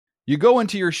You go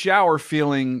into your shower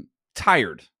feeling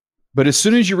tired, but as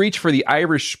soon as you reach for the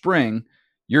Irish Spring,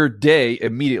 your day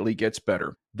immediately gets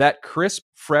better. That crisp,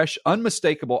 fresh,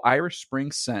 unmistakable Irish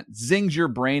Spring scent zings your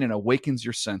brain and awakens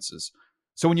your senses.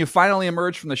 So when you finally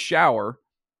emerge from the shower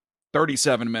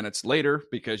 37 minutes later,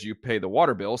 because you pay the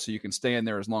water bill so you can stay in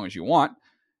there as long as you want,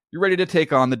 you're ready to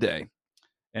take on the day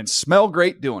and smell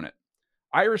great doing it.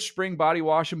 Irish Spring Body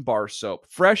Wash and Bar Soap.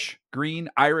 Fresh, green,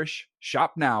 Irish.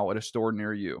 Shop now at a store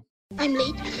near you. I'm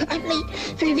late for a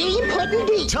very important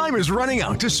date. Time is running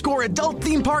out to score adult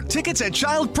theme park tickets at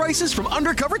child prices from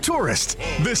Undercover Tourist.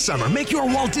 This summer, make your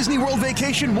Walt Disney World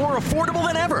vacation more affordable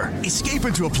than ever. Escape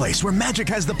into a place where magic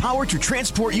has the power to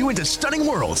transport you into stunning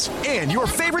worlds and your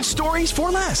favorite stories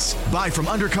for less. Buy from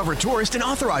Undercover Tourist, an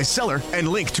authorized seller, and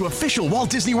link to official Walt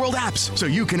Disney World apps so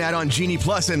you can add on Genie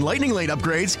Plus and Lightning Lane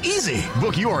upgrades easy.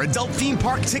 Book your adult theme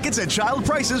park tickets at child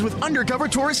prices with Undercover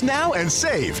Tourist now and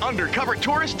save.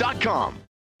 UndercoverTourist.com.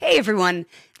 Hey everyone,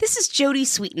 this is Jodie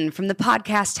Sweetin from the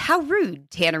podcast How Rude,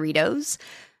 Tanneritos.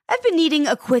 I've been needing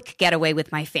a quick getaway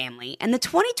with my family, and the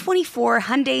 2024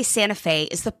 Hyundai Santa Fe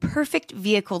is the perfect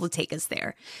vehicle to take us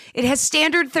there. It has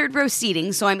standard third-row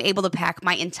seating, so I'm able to pack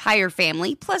my entire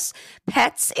family, plus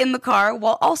pets, in the car,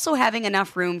 while also having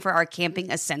enough room for our camping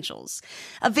essentials.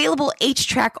 Available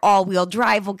H-Track all-wheel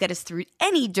drive will get us through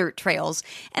any dirt trails,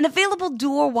 and available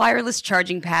dual wireless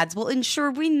charging pads will ensure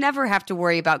we never have to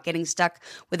worry about getting stuck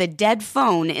with a dead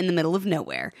phone in the middle of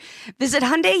nowhere. Visit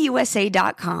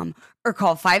HyundaiUSA.com or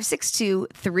call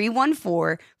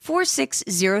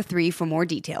 562-314-4603 for more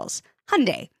details.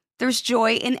 Hyundai, there's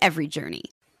joy in every journey.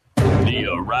 The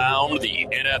Around the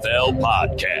NFL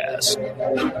podcast.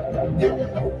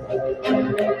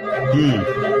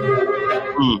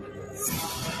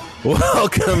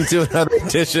 Welcome to another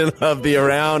edition of the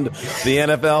Around the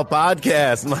NFL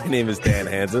podcast. My name is Dan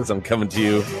Hansis. I'm coming to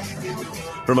you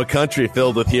from a country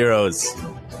filled with heroes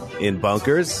in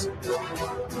bunkers.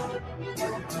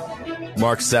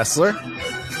 Mark Sessler,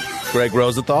 Greg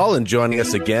Rosenthal, and joining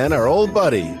us again, our old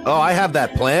buddy. Oh, I have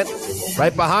that plant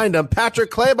right behind him,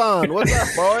 Patrick Claybon. What's up,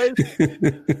 boys?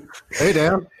 Hey,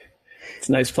 Dan. It's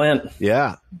a nice plant.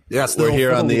 Yeah. We're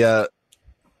here on the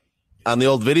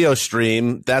old video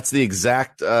stream. That's the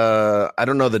exact, I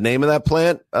don't know the name of that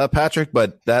plant, Patrick,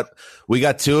 but we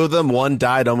got two of them. One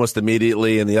died almost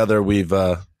immediately, and the other we've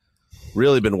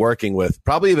really been working with,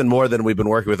 probably even more than we've been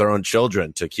working with our own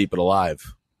children to keep it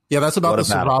alive. Yeah, that's about the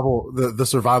survival. The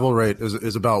survival rate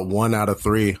is about 1 out of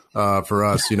 3 for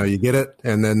us. You know, you get it,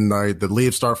 and then the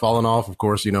leaves start falling off. Of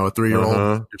course, you know, a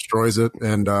 3-year-old destroys it,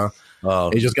 and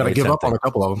you just got to give up on a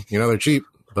couple of them. You know, they're cheap,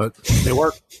 but they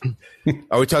work.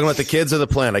 Are we talking about the kids or the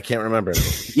plant? I can't remember.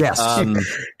 Yes.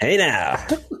 Hey now.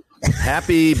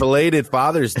 Happy belated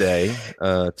Father's Day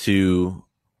to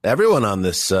everyone on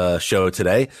this show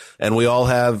today, and we all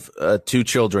have 2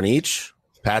 children each.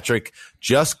 Patrick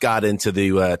just got into the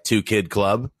 2-kid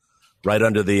club right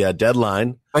under the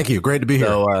deadline. Thank you. Great to be here.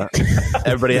 So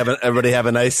everybody have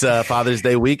a nice Father's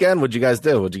Day weekend. What'd you guys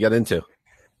do? What'd you get into?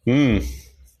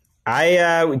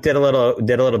 I did a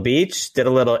little beach, did a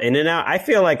little in and out. I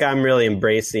feel like I'm really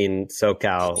embracing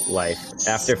SoCal life.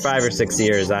 After 5 or 6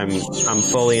 years, I'm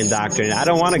fully indoctrinated. I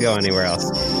don't want to go anywhere else.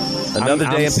 Another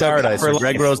day in paradise for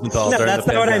Greg Rosenthal. No, that's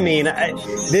not what I mean.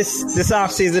 This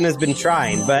off season has been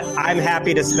trying, but I'm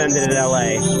happy to spend it in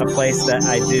LA, a place that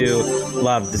I do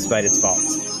love despite its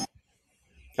faults. How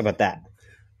about that?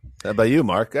 How about you,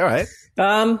 Mark? All right.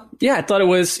 Yeah, I thought it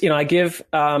was, I give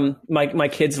my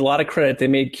kids a lot of credit. They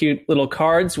made cute little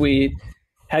cards. We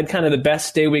had kind of the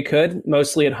best day we could,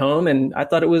 mostly at home, and I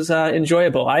thought it was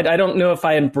enjoyable. I don't know if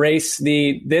I embrace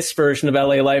this version of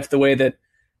LA life the way that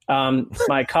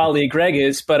my colleague Greg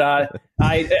is, but I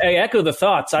echo the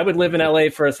thoughts. I would live in LA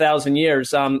for 1,000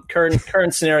 years.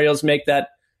 Current scenarios make that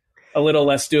a little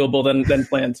less doable than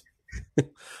planned.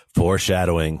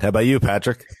 Foreshadowing. How about you,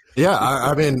 Patrick? Yeah,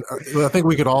 I mean, I think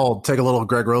we could all take a little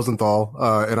Greg Rosenthal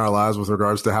in our lives with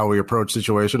regards to how we approach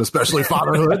situation, especially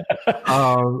fatherhood.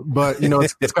 But,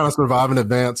 it's kind of survive and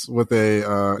advance with a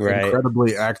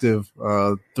incredibly active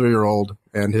 3-year-old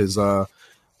and his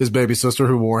baby sister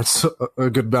who warrants a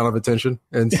good amount of attention.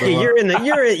 And so, you're in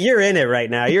it right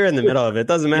now. You're in the middle of it.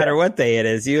 Doesn't matter what day it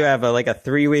is. You have a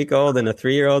 3-week-old and a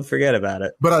 3-year-old. Forget about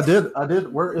it. But I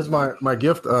did. Where is my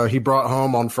gift? He brought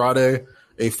home on Friday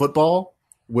a football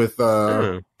with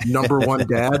number 1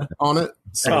 dad on it.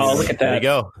 So, look at that. There you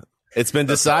go. It's been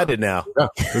decided now. Yeah,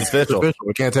 it's official.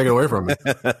 We can't take it away from him.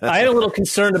 I had a little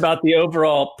concern about the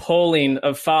overall polling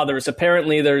of fathers.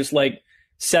 Apparently, there's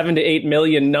 7 to 8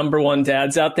 million number 1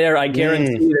 dads out there. I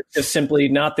guarantee that's just simply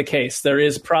not the case. There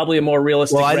is probably a more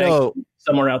realistic rank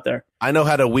somewhere out there. I know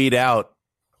how to weed out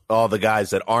all the guys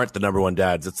that aren't the number one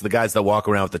dads. It's the guys that walk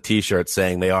around with the T-shirt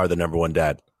saying they are the number one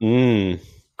dad.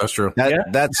 That's true.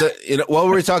 That's what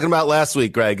were we talking about last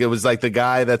week, Greg? It was like the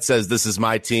guy that says this is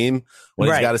my team when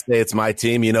he's got to say it's my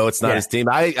team. It's not his team.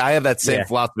 I have that same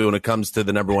philosophy when it comes to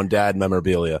the number one dad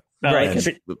memorabilia. Right.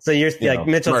 So you're like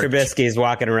Mitchell Trubisky is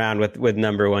walking around with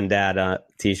number one dad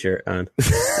T-shirt on.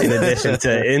 In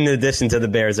addition to the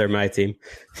Bears are my team.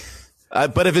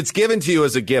 But if it's given to you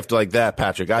as a gift like that,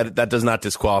 Patrick, that does not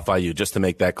disqualify you. Just to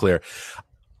make that clear.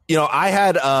 I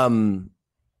had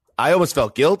I almost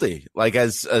felt guilty. Like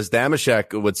as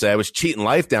Damashek would say, I was cheating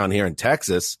life down here in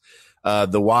Texas.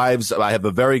 The wives, I have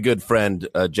a very good friend,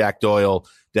 Jack Doyle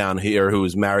down here, who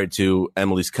is married to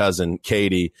Emily's cousin,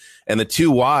 Katie. And the two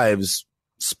wives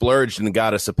splurged and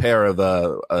got us a pair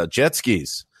of jet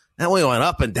skis. And we went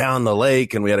up and down the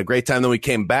lake and we had a great time. Then we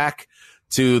came back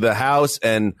to the house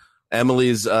and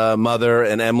Emily's mother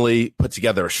and Emily put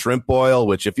together a shrimp boil,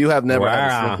 which if you have never had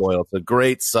a shrimp boil, it's a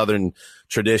great Southern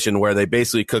tradition where they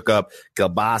basically cook up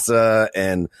kielbasa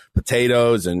and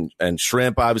potatoes and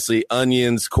shrimp, obviously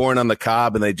onions, corn on the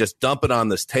cob, and they just dump it on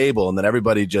this table and then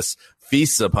everybody just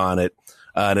feasts upon it.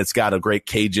 And it's got a great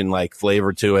Cajun-like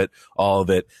flavor to it, all of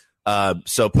it.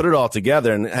 So put it all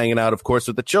together and hanging out, of course,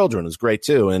 with the children is great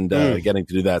too. And getting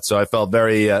to do that. So I felt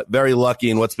very, very lucky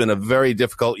in what's been a very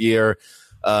difficult year.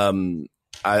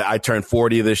 I turned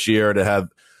 40 this year. To have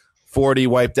 40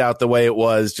 wiped out the way it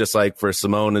was, just like for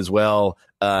Simone as well.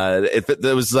 It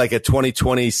was like a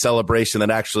 2020 celebration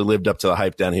that actually lived up to the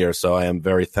hype down here. So I am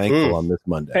very thankful on this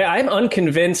Monday. Hey, I'm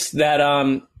unconvinced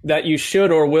that you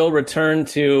should or will return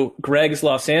to Greg's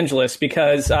Los Angeles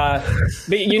because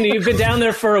you've been down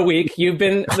there for a week. You've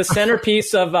been the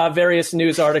centerpiece of various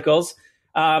news articles.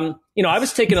 I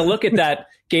was taking a look at that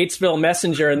Gatesville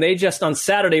Messenger, and they just on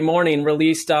Saturday morning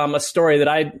released a story that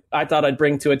I thought I'd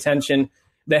bring to attention.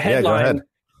 The headline,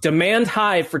 "Demand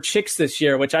High for Chicks This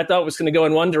Year," which I thought was going to go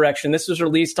in one direction. This was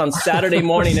released on Saturday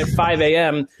morning at 5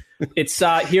 a.m. It's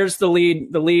here's the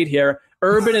lead here.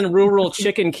 Urban and rural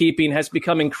chicken keeping has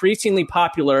become increasingly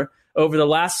popular over the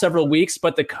last several weeks,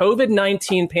 but the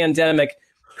COVID-19 pandemic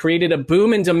created a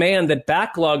boom in demand that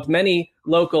backlogged many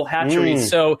local hatcheries.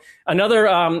 So another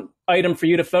item for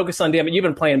you to focus on, damn it. You've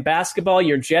been playing basketball,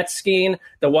 you're jet skiing,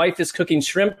 the wife is cooking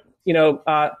shrimp,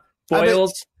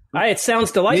 boils. It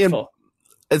sounds delightful.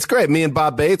 It's great. Me and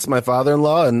Bob Bates, my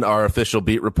father-in-law and our official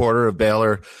beat reporter of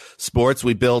Baylor Sports,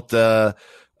 we built a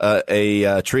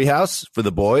treehouse for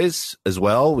the boys as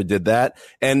well. We did that.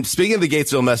 And speaking of the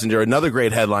Gatesville Messenger, another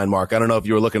great headline, Mark. I don't know if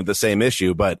you were looking at the same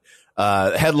issue, but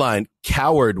headline,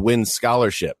 "Coward wins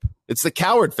scholarship." It's the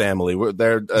Coward family.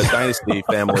 They're a dynasty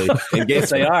family in Gatesville. Yes,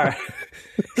 they are.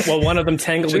 Well, one of them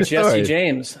tangled with Jesse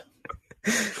James.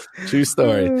 True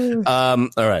story. All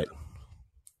right.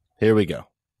 Here we go.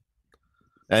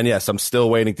 And yes, I'm still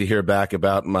waiting to hear back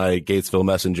about my Gatesville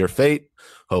Messenger fate.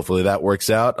 Hopefully that works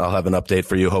out. I'll have an update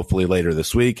for you hopefully later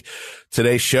this week.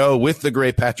 Today's show with the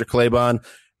great Patrick Claybon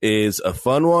is a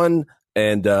fun one.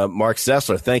 And Mark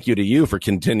Sessler, thank you to you for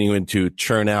continuing to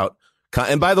churn out.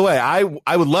 And by the way, I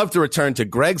would love to return to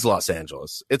Greg's Los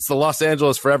Angeles. It's the Los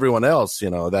Angeles for everyone else,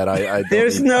 that I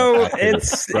there's no,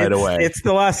 it's right away. It's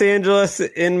the Los Angeles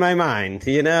in my mind.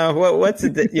 What's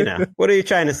it? What are you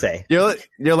trying to say? You're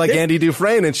like Andy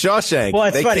Dufresne in Shawshank. Well,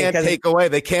 it's they funny, can't take away.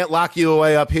 They can't lock you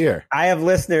away up here. I have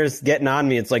listeners getting on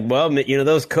me. It's like, well,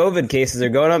 those COVID cases are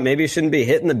going up. Maybe you shouldn't be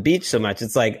hitting the beach so much.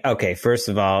 It's like, okay, first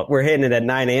of all, we're hitting it at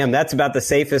 9 a.m. That's about the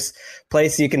safest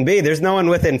place you can be. There's no one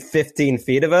within 15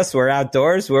 feet of us. We're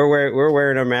outdoors. We're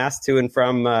wearing our masks to and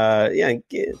from.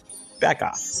 Back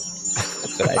off.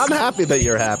 I'm happy that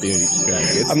you're happy, Greg.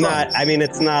 I'm not. I mean,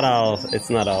 it's not all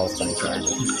sunshine.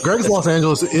 Greg's Los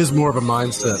Angeles is more of a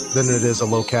mindset than it is a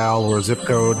locale or a zip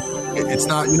code. It's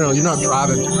not. You're not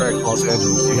driving to Greg's Los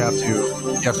Angeles.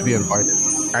 You have to be invited.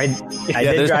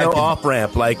 There's no off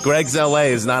ramp. Like Greg's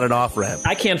LA is not an off ramp.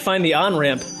 I can't find the on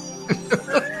ramp.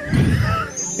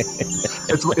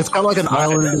 It's kind of like an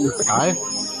island in the sky.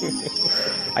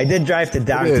 I did drive to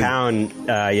downtown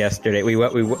yesterday.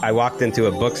 I walked into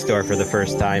a bookstore for the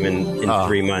first time in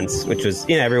 3 months, which was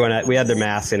everyone we had their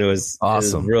masks and it was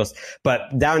awesome. It was real,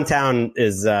 but downtown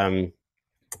is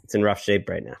it's in rough shape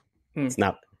right now. It's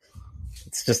not.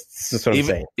 It's just what I'm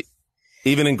saying.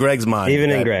 Even in Greg's mind,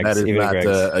 that is not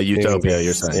a utopia.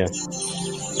 You're saying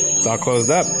it's all closed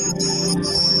up.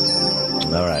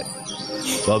 All right.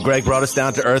 Well, Greg brought us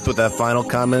down to earth with that final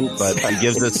comment, but he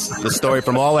gives us the story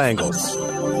from all angles. All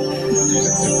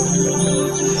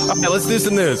right, let's do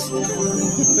some news.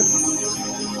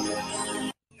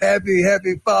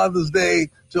 Happy Father's Day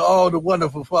to all the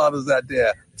wonderful fathers out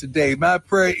there. today. My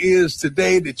prayer is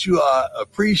today that you are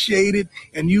appreciated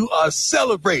and you are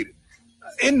celebrated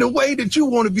in the way that you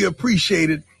want to be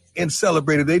appreciated and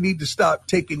celebrated. They need to stop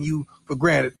taking you for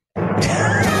granted.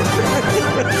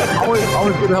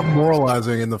 always good to have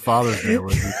moralizing in the Father's Day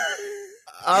with you.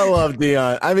 I love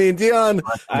Dion. I mean, Dion,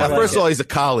 first of all, he's a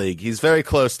colleague. He's very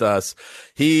close to us.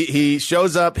 He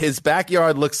shows up. His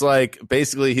backyard looks like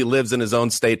basically he lives in his own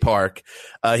state park.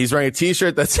 He's wearing a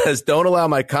T-shirt that says, "Don't allow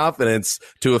my confidence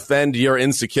to offend your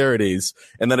insecurities,"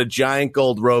 and then a giant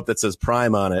gold rope that says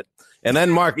Prime on it. And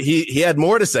then, Mark, he had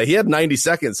more to say. He had 90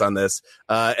 seconds on this,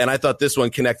 and I thought this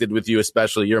one connected with you,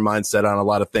 especially your mindset on a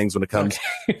lot of things when it comes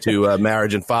to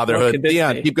marriage and fatherhood.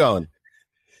 Dion, keep going.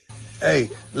 Hey,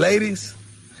 ladies,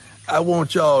 I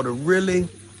want y'all to really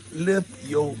lift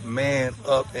your man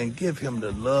up and give him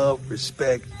the love,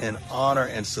 respect, and honor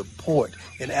and support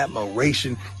and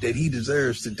admiration that he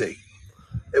deserves today.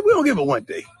 And we don't give it one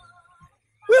day.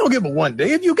 We don't give it one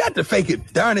day. If you got to fake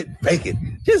it, darn it, fake it.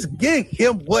 Just give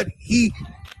him what he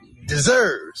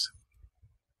deserves.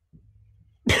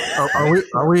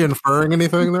 Are we inferring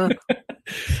anything there?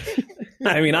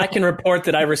 I mean, I can report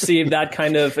that I received that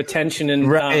kind of attention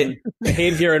and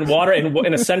behavior and water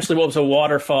and essentially what was a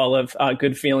waterfall of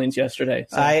good feelings yesterday.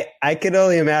 So. I could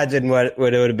only imagine what it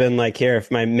would have been like here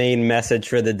if my main message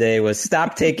for the day was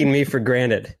 "Stop taking me for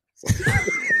granted."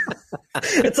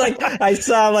 It's like I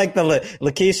saw like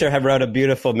Lakeisha had wrote a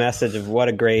beautiful message of what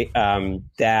a great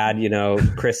dad,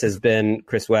 Chris has been,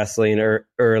 Chris Wesleyan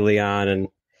early on. And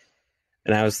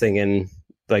I was thinking,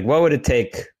 like, what would it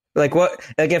take? Like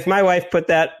if my wife put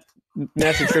that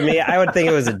message for me, I would think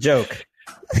it was a joke.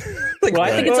 Well,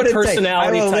 I think it's a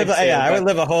personality type thing. Yeah, I would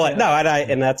live a whole life. No,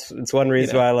 and it's one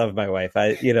reason why I love my wife.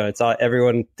 It's all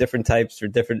everyone different types for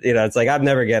different. It's like I'm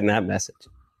never getting that message.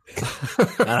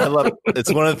 I love it.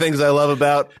 It's one of the things I love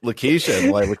about Lakeisha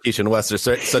and why Lakeisha and Wes are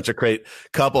such a great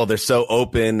couple. They're so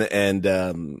open and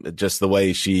just the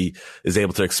way she is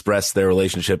able to express their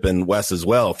relationship, and Wes as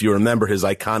well. If you remember his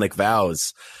iconic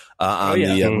vows on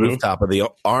the rooftop of the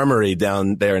Armory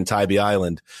down there in Tybee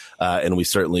Island, and we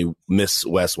certainly miss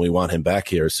Wes and we want him back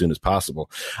here as soon as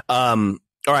possible. All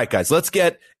right, guys, let's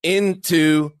get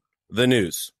into the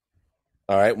news.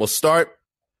 All right, we'll start.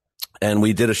 And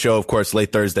we did a show, of course,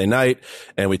 late Thursday night,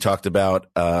 and we talked about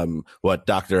what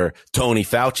Dr. Tony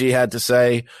Fauci had to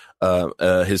say,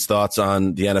 his thoughts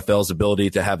on the NFL's ability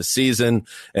to have a season.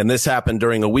 And this happened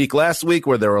during a week last week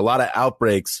where there were a lot of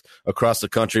outbreaks across the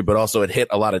country, but also it hit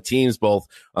a lot of teams, both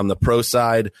on the pro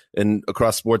side and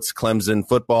across sports, Clemson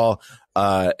football,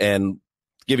 and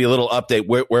give you a little update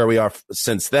where we are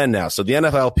since then now. So the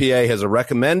NFLPA has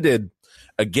recommended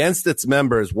against its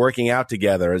members working out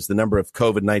together as the number of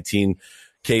COVID-19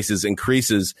 cases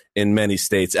increases in many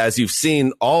states. As you've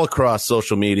seen all across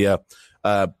social media,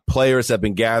 players have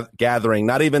been gathering,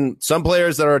 not even some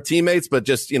players that are teammates, but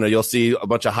just, you'll see a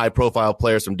bunch of high profile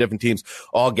players from different teams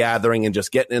all gathering and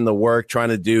just getting in the work, trying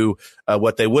to do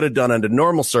what they would have done under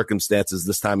normal circumstances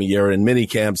this time of year in mini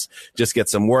camps, just get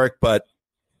some work. But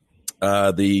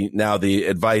the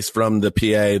advice from the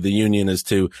PA, the union, is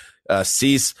to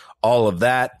cease all of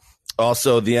that.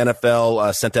 Also, the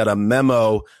NFL sent out a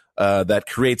memo that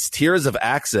creates tiers of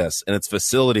access in its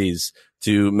facilities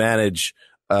to manage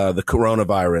the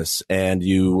coronavirus. And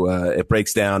it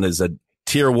breaks down as a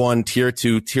tier 1, tier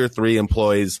 2, tier 3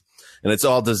 employees. And it's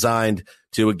all designed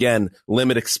to, again,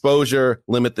 limit exposure,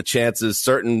 limit the chances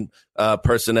certain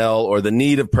personnel or the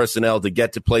need of personnel to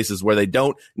get to places where they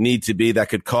don't need to be that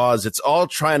could cause. It's all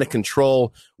trying to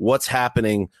control what's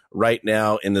happening right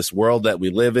now in this world that we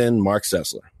live in. Mark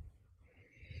Sessler.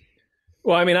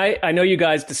 Well, I mean, I know you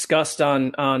guys discussed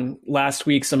on last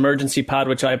week's emergency pod,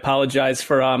 which I apologize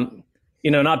for,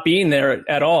 not being there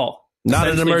at all. Not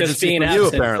an emergency for you,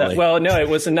 apparently. Well, no, it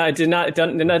wasn't. It did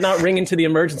not ring into the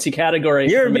emergency category.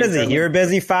 You're busy. You're a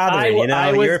busy father.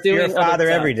 You're a father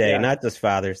every day, yeah. Not just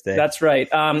Father's Day. That's right.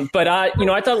 But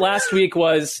I thought last week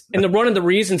was, and one of the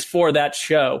reasons for that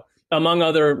show, among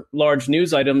other large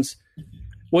news items,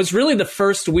 was really the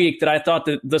first week that I thought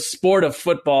that the sport of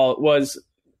football was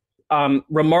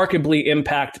remarkably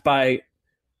impacted by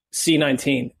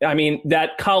C-19. I mean,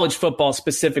 that college football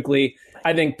specifically,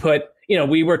 I think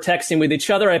we were texting with each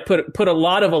other. I put a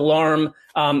lot of alarm,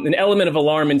 an element of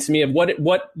alarm into me of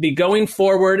what the going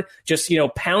forward, just,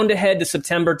 pound ahead to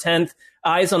September 10th,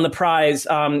 eyes on the prize,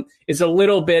 is a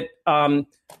little bit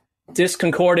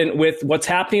disconcordant with what's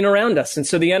happening around us. And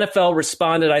so the NFL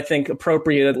responded, I think,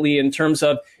 appropriately in terms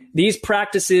of these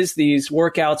practices, these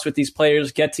workouts with these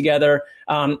players, get together,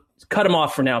 cut them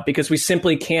off for now, because we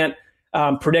simply can't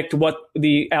predict what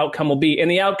the outcome will be.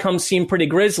 And the outcome seemed pretty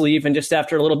grisly, even just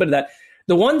after a little bit of that.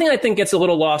 The one thing I think gets a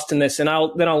little lost in this, and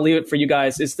I'll leave it for you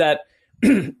guys, is that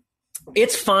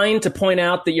it's fine to point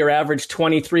out that your average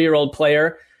 23-year-old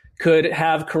player could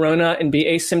have corona and be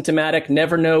asymptomatic,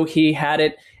 never know he had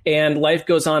it, and life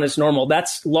goes on as normal.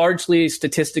 That's largely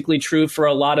statistically true for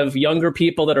a lot of younger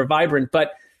people that are vibrant.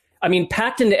 But, I mean,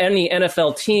 packed into any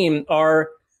NFL team are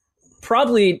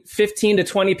probably 15 to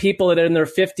 20 people that are in their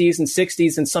 50s and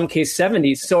 60s, in some case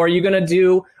 70s. So are you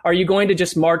going to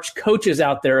just march coaches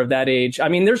out there of that age? I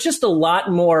mean, there's just a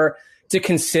lot more to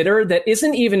consider that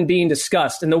isn't even being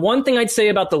discussed. And the one thing I'd say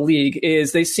about the league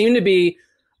is they seem to be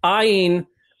eyeing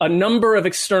a number of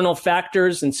external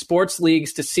factors in sports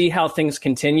leagues to see how things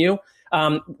continue,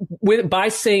 by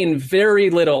saying very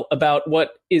little about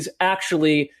what is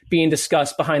actually being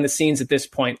discussed behind the scenes at this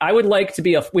point. I would like to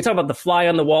we talk about the fly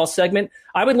on the wall segment.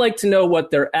 I would like to know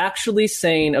what they're actually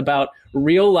saying about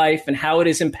real life and how it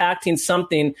is impacting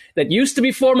something that used to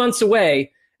be 4 months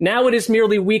away. Now it is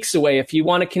merely weeks away. If you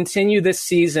want to continue this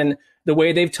season the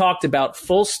way they've talked about,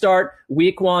 full start,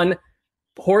 week 1,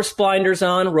 horse blinders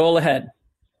on, roll ahead.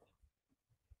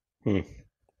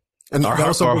 And are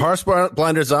horse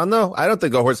blinders on, though? I don't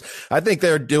think I think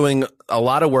they're doing a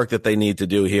lot of work that they need to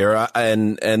do here.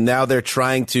 And now they're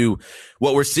trying to,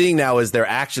 what we're seeing now is their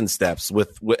action steps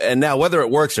and now whether it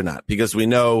works or not, because we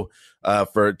know,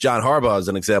 for John Harbaugh, as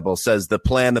an example, says the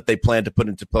plan that they plan to put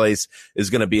into place is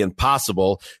going to be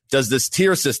impossible. Does this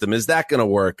tier system, is that going to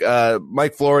work?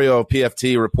 Mike Florio of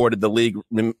PFT reported the league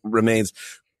remains,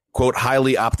 quote,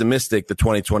 highly optimistic the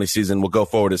 2020 season will go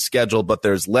forward as scheduled, but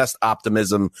there's less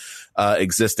optimism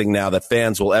existing now that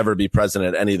fans will ever be present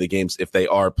at any of the games if they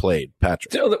are played.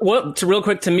 Patrick. Well, real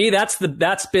quick, to me, that's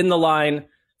been the line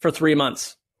for 3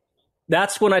 months.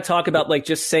 That's when I talk about like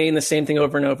just saying the same thing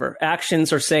over and over.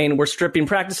 Actions are saying we're stripping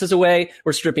practices away,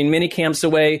 we're stripping mini camps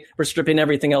away, we're stripping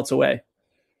everything else away.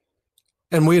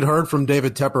 And we had heard from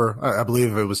David Tepper, I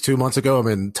believe it was 2 months ago. I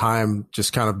mean, time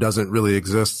just kind of doesn't really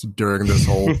exist during this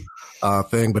whole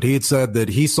thing. But he had said that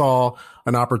he saw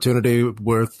an opportunity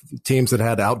with teams that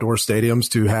had outdoor stadiums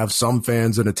to have some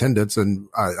fans in attendance. And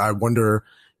I wonder,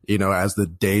 as the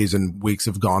days and weeks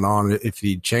have gone on, if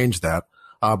he changed that.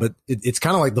 But it's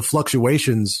kind of like the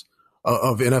fluctuations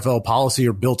of NFL policy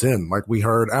are built in. Like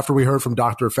after we heard from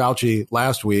Dr. Fauci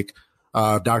last week,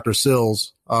 Dr.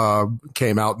 Sills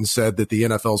came out and said that the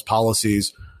NFL's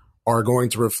policies are going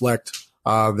to reflect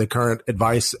the current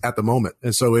advice at the moment.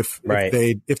 And so if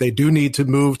they do need to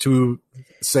move to,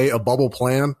 say, a bubble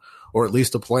plan, or at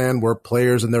least a plan where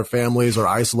players and their families are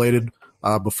isolated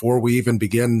before we even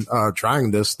begin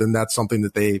trying this, then that's something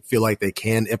that they feel like they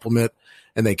can implement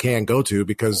and they can go to,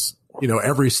 because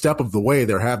every step of the way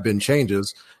there have been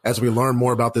changes as we learn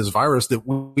more about this virus that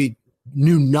we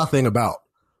knew nothing about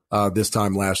this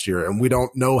time last year. And we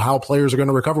don't know how players are going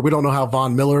to recover. We don't know how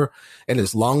Von Miller and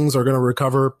his lungs are going to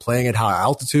recover playing at high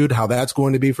altitude, how that's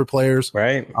going to be for players.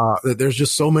 Right. There's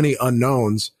just so many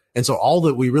unknowns. And so all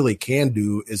that we really can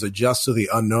do is adjust to the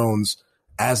unknowns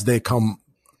as they come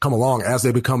along, as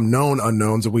they become known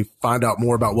unknowns, and we find out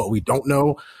more about what we don't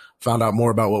know, found out more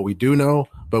about what we do know,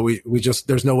 but we just,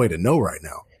 there's no way to know right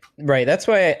now. Right. That's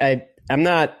why I'm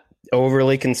not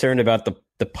overly concerned about the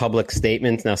public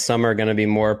statements. Now, some are going to be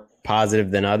more positive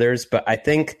than others, but I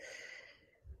think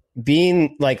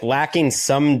being lacking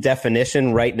some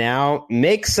definition right now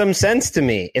makes some sense to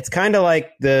me. It's kind of like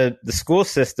the school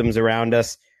systems around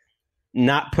us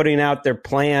not putting out their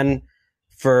plan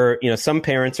for, some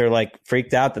parents are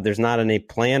freaked out that there's not any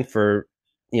plan for,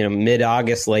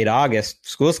 mid-August, late August,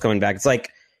 school's coming back. It's like,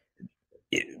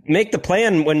 make the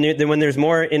plan when there's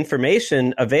more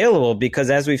information available, because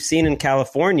as we've seen in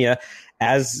California,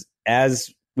 as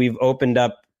we've opened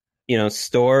up,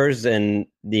 stores and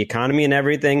the economy and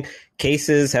everything,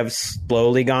 cases have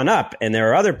slowly gone up. And there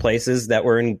are other places that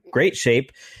were in great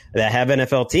shape that have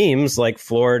NFL teams like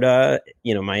Florida,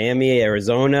 Miami,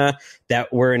 Arizona,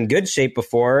 that were in good shape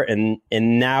before and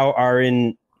now are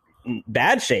in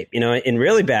bad shape, in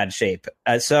really bad shape.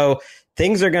 So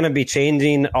things are going to be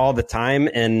changing all the time.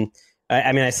 And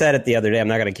I said it the other day, I'm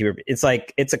not going to keep it.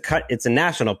 It's a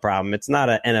national problem. It's not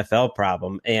an NFL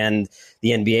problem. And the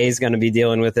NBA is going to be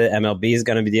dealing with it. MLB is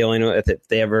going to be dealing with it if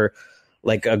they ever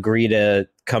agree to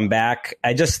come back.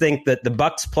 I just think that the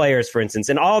Bucks players, for instance,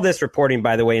 and all this reporting,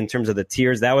 by the way, in terms of the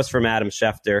tiers, that was from Adam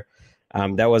Schefter.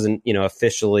 That wasn't,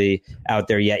 officially out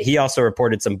there yet. He also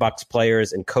reported some Bucks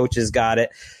players and coaches got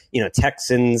it.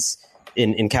 Texans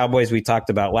in Cowboys, we talked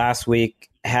about last week,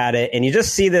 had it. And you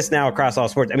just see this now across all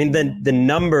sports. I mean, the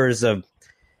numbers of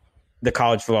the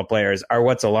college football players are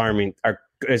what's alarming.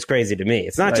 It's crazy to me.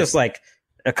 It's not just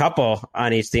a couple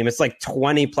on each team. It's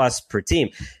 20 plus per team.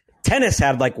 tennis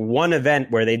had like one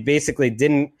event where they basically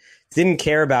didn't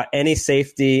care about any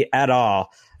safety at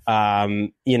all.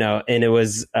 And it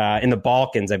was in the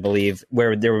Balkans, I believe,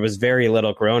 where there was very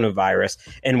little coronavirus.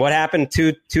 And what happened?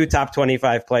 Two top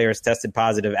 25 players tested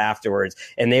positive afterwards,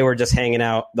 and they were just hanging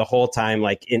out the whole time.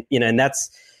 And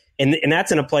that's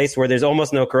in a place where there's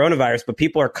almost no coronavirus, but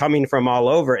people are coming from all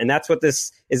over. And that's what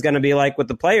this is going to be like with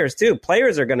the players too.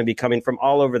 Players are going to be coming from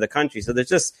all over the country. So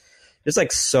there's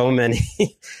like so many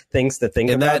things to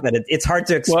think about that it's hard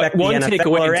to expect the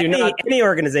NFL or any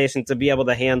organization to be able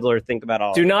to handle or think about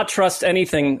all. Do not trust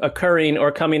anything occurring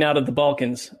or coming out of the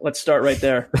Balkans. Let's start right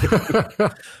there.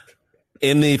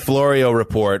 In the Florio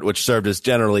report, which served as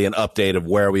generally an update of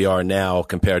where we are now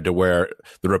compared to where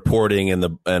the reporting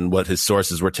and what his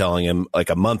sources were telling him like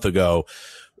a month ago,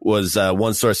 was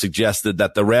one source suggested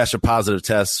that the rash of positive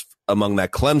tests among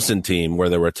that Clemson team, where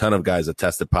there were a ton of guys that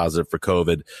tested positive for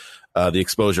COVID, the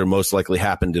exposure most likely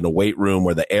happened in a weight room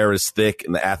where the air is thick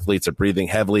and the athletes are breathing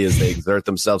heavily as they exert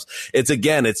themselves.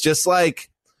 It's just like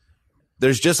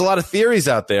there's just a lot of theories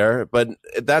out there, but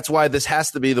that's why this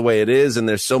has to be the way it is. And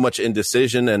there's so much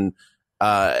indecision, and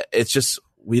it's just,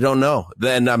 we don't know.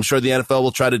 Then I'm sure the NFL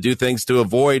will try to do things to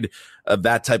avoid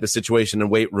that type of situation in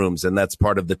weight rooms. And that's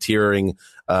part of the tiering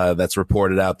that's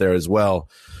reported out there as well.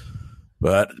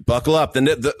 But buckle up.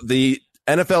 The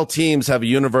NFL teams have a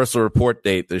universal report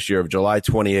date this year of July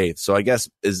 28th. So I guess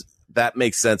that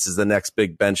makes sense as the next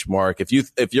big benchmark.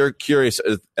 If you're curious,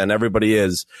 and everybody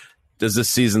is, does this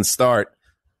season start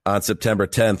on September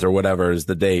 10th or whatever is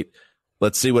the date?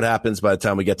 Let's see what happens by the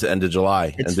time we get to end of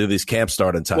July and do these camps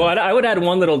start in time. Well, I would add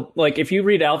one little, like, if you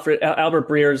read Albert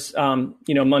Breer's,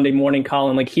 Monday morning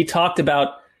column, like, he talked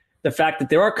about the fact that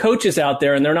there are coaches out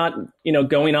there and they're not,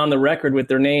 going on the record with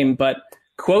their name, but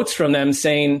quotes from them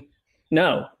saying,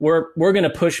 no, we're going to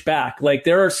push back. Like,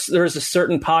 there's a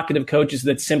certain pocket of coaches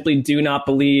that simply do not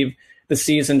believe the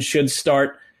season should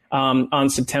start on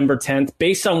September 10th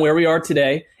based on where we are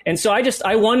today. And so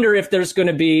I wonder if there's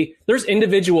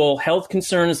individual health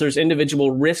concerns, there's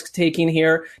individual risk taking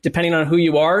here, depending on who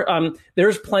you are.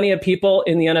 There's plenty of people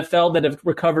in the NFL that have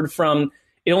recovered from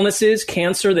illnesses,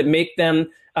 cancer, that make them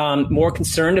more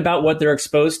concerned about what they're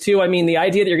exposed to. I mean, the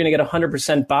idea that you're going to get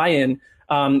 100% buy-in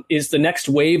is the next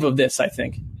wave of this, I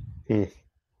think.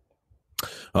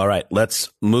 All right,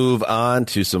 let's move on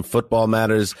to some football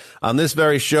matters. On this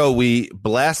very show, we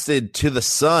blasted to the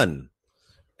sun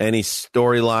any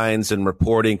storylines and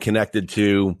reporting connected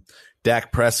to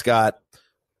Dak Prescott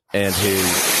and his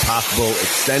possible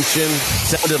extension.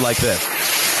 Sounded like this.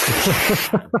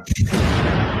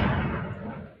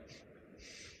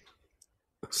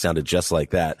 Sounded just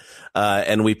like that.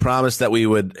 And we promised that we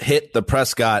would hit the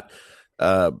Prescott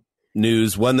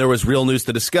news when there was real news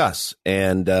to discuss.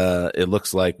 And it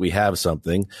looks like we have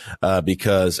something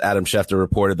because Adam Schefter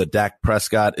reported that Dak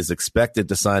Prescott is expected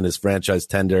to sign his franchise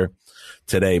tender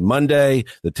today, Monday.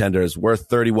 The tender is worth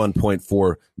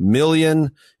 $31.4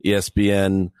 million.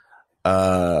 ESPN's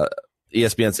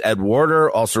Ed Warder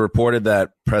also reported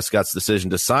that Prescott's decision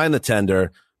to sign the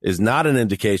tender is not an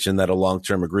indication that a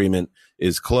long-term agreement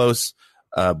is close,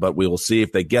 but we will see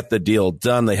if they get the deal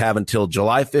done. They have until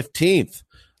July 15th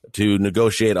to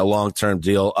negotiate a long-term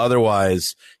deal.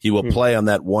 Otherwise, he will play on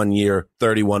that 1 year,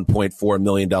 $31.4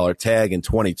 million tag in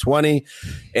 2020.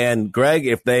 And Greg,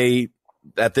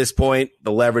 at this point,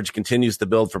 the leverage continues to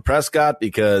build for Prescott,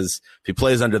 because if he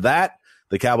plays under that,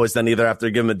 the Cowboys then either have to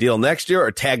give him a deal next year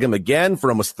or tag him again for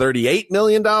almost $38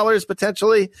 million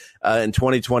potentially in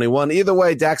 2021. Either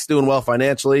way, Dak's doing well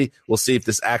financially. We'll see if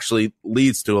this actually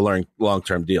leads to a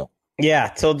long-term deal. Yeah,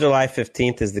 till July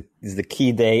 15th is the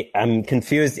key date. I'm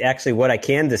confused actually what I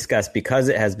can discuss because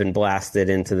it has been blasted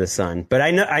into the sun. But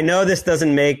I know this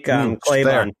doesn't make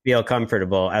Claiborne feel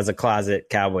comfortable as a closet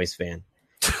Cowboys fan.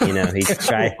 He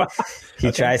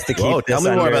tries to keep this tell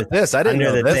me more about this. I didn't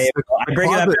know the this. table. I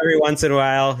bring it up every once in a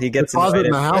while. He gets the closet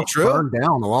in the house burned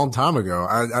down a long time ago.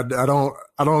 I don't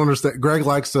understand. Greg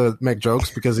likes to make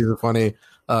jokes because he's a funny,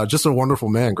 just a wonderful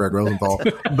man, Greg Rosenthal.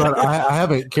 But I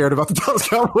haven't cared about the Dallas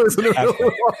Cowboys in a really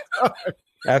long time.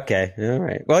 Okay, all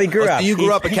right. Well, he grew up. You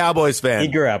grew up a Cowboys fan. He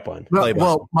grew up one.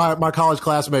 Well, my college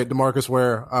classmate DeMarcus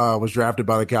Ware was drafted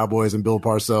by the Cowboys and Bill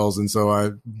Parcells, and so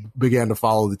I began to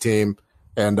follow the team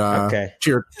and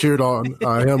cheered on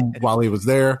him while he was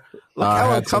there. Look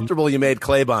how uncomfortable you made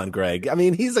Claiborne, Greg. I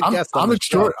mean, he's a guest. I'm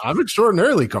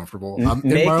extraordinarily comfortable.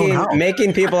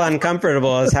 Making people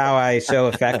uncomfortable is how I show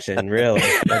affection. Really,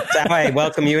 that's how I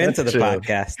welcome you into the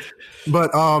podcast.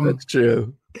 But that's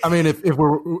true. I mean, if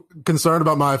we're concerned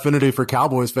about my affinity for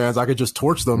Cowboys fans, I could just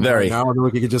torch them right now. I mean,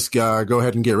 we could just go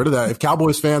ahead and get rid of that. If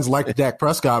Cowboys fans like Dak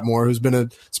Prescott more, who's been a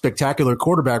spectacular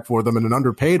quarterback for them and an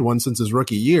underpaid one since his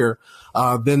rookie year,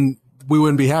 then we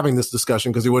wouldn't be having this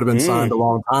discussion because he would have been signed a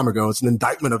long time ago. It's an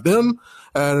indictment of them,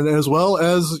 and as well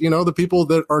as, the people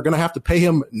that are going to have to pay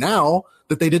him now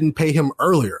that they didn't pay him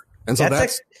earlier. And so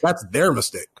that's their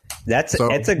mistake. It's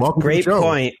a great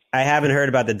point. I haven't heard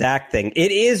about the Dak thing.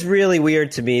 It is really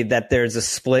weird to me that there's a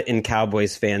split in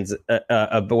Cowboys fans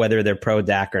of whether they're pro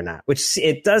Dak or not, which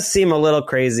it does seem a little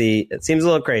crazy. It seems a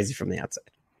little crazy from the outside.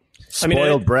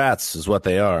 Spoiled brats is what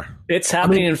they are. It's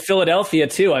happening in Philadelphia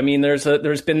too. I mean, there's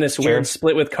been this weird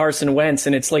split with Carson Wentz,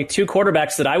 and it's like two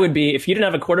quarterbacks that I would be, if you didn't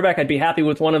have a quarterback, I'd be happy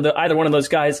with either one of those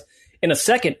guys in a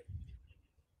second.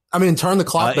 I mean, turn the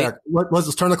clock back.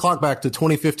 Let's turn the clock back to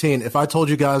 2015. If I told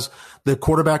you guys the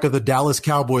quarterback of the Dallas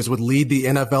Cowboys would lead the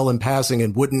NFL in passing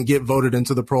and wouldn't get voted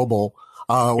into the Pro Bowl,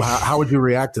 how would you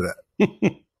react to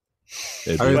that?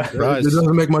 It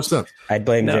doesn't make much sense. I'd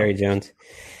blame Jerry Jones.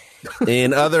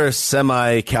 In other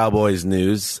semi-Cowboys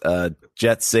news,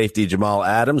 Jets safety Jamal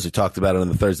Adams, we talked about it on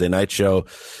the Thursday night show,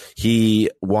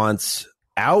 he wants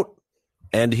out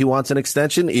and he wants an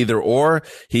extension, either or.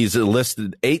 He's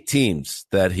listed 8 teams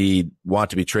that he'd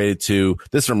want to be traded to,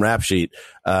 this from Rap Sheet,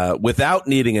 without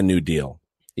needing a new deal,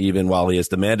 even while he has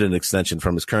demanded an extension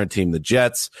from his current team, the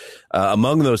Jets.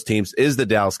 Among those teams is the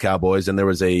Dallas Cowboys, and there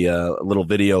was a little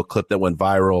video clip that went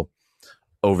viral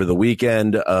over the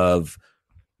weekend of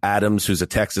Adams, who's a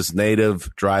Texas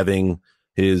native, driving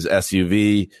his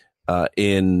SUV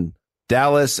in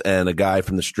Dallas, and a guy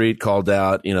from the street called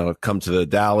out, come to the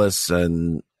Dallas,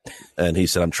 and he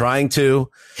said, I'm trying to.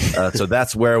 So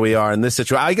that's where we are in this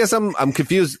situation. I guess I'm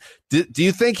confused. Do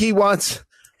you think he wants,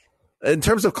 in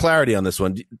terms of clarity on this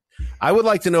one, I would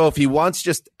like to know if he wants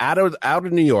just out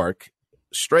of New York,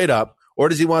 straight up, or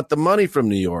does he want the money from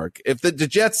New York? If the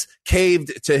Jets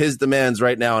caved to his demands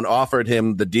right now and offered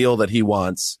him the deal that he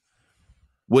wants,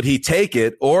 would he take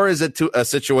it? Or is it to a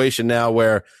situation now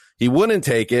where he wouldn't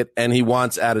take it and he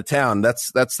wants out of town?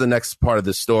 That's the next part of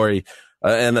the story,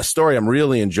 and the story I'm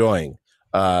really enjoying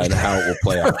and how it will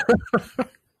play out.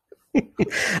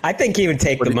 I think he would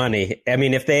take the money. I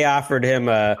mean, if they offered him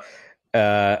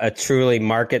a truly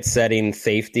market-setting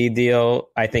safety deal,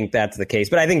 I think that's the case.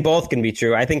 But I think both can be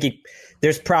true. I think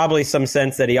there's probably some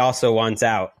sense that he also wants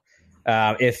out.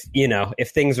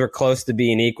 If things were close to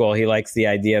being equal, he likes the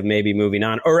idea of maybe moving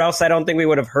on. Or else I don't think we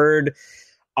would have heard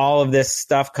all of this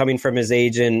stuff coming from his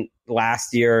agent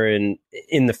last year in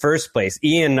the first place.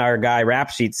 Ian, our guy,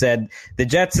 Rap Sheet, said the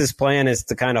Jets' plan is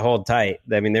to kind of hold tight.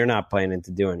 I mean, they're not planning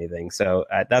to do anything. So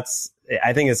I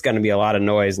think it's going to be a lot of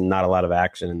noise and not a lot of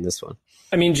action in this one.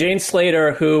 I mean, Jane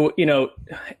Slater, who,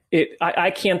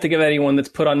 I can't think of anyone that's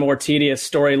put on more tedious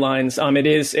storylines.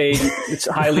 It's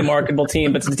a highly marketable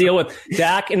team, but to deal with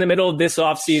Dak in the middle of this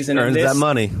offseason earns that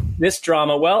money, this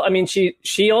drama. Well, I mean,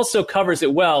 she also covers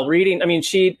it well.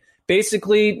 She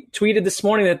basically tweeted this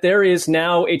morning that there is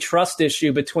now a trust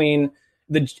issue between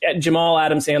the Jamal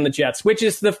Adams and the Jets, which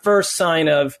is the first sign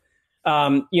of,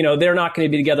 they're not going to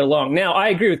be together long. Now, I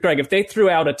agree with Greg. If they threw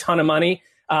out a ton of money,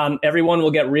 everyone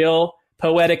will get real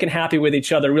poetic and happy with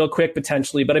each other real quick,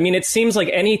 potentially. But I mean, it seems like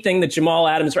anything that Jamal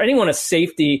Adams or anyone a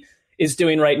safety is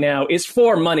doing right now is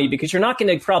for money, because you're not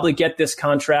going to probably get this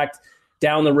contract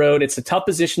down the road. It's a tough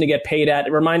position to get paid at.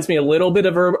 It reminds me a little bit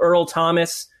of Earl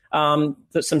Thomas, some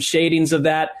shadings of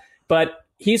that. But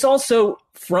he's also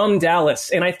from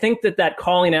Dallas. And I think that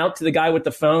calling out to the guy with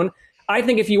the phone, I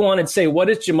think if you wanted to say, what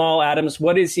is Jamal Adams?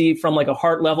 What is he from like a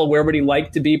heart level? Where would he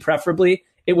like to be preferably?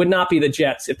 It would not be the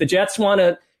Jets. If the Jets want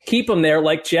to keep him there,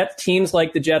 like teams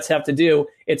like the Jets have to do,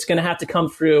 it's going to have to come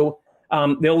through.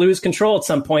 They'll lose control at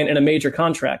some point in a major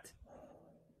contract.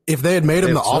 If they had made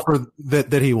him the offer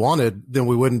that he wanted, then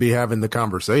we wouldn't be having the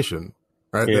conversation,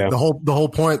 right? Yeah. The whole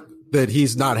point that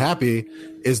he's not happy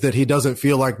is that he doesn't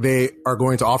feel like they are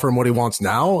going to offer him what he wants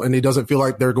now, and he doesn't feel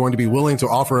like they're going to be willing to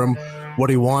offer him what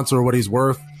he wants or what he's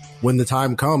worth when the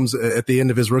time comes at the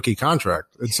end of his rookie contract.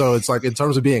 And so it's like, in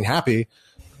terms of being happy,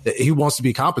 he wants to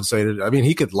be compensated. I mean,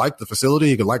 he could like the facility,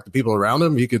 he could like the people around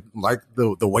him, he could like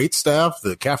the wait staff,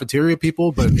 the cafeteria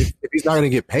people, but if he's not going to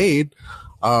get paid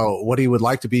what he would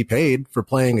like to be paid for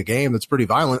playing a game that's pretty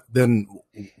violent, then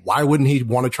why wouldn't he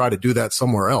want to try to do that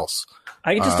somewhere else?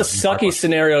 I think just a sucky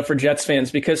scenario for Jets fans,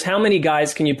 because how many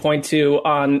guys can you point to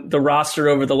on the roster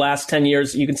over the last 10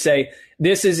 years? You can say,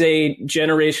 this is a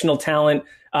generational talent.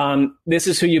 This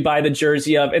is who you buy the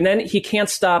jersey of. And then he can't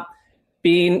stop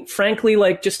being frankly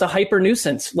like just a hyper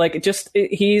nuisance. Like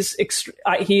he's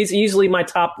easily my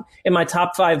top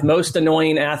 5 most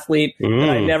annoying athlete that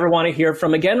I never want to hear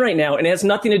from again right now. And it has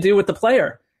nothing to do with the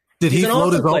player. Did he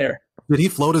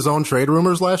float his own trade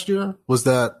rumors last year? Was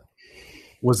that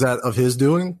of his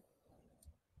doing?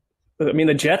 I mean,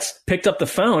 the Jets picked up the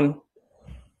phone.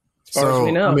 As far as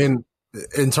we know. I mean,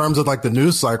 in terms of like the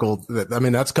news cycle,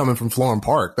 that's coming from Florham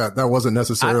Park. That wasn't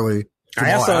necessarily.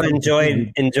 I also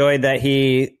enjoyed that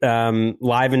he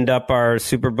livened up our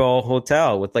Super Bowl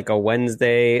hotel with like a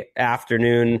Wednesday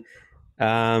afternoon,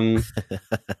 pool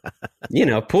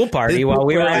party while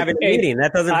we were having a meeting.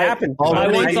 That doesn't happen. I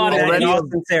once thought in all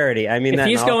sincerity. I mean, if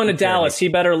he's going to Dallas, he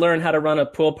better learn how to run a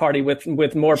pool party with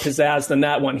more pizzazz than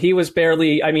that one. He was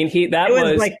barely. I mean,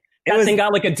 that thing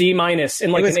got like a D- in like an A+. It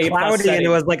was cloudy and it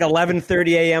was like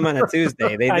 11:30 a.m. on a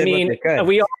Tuesday. They did what they could.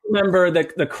 We all remember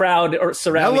the crowd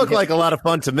surrounding. That looked like a lot of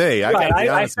fun to me. I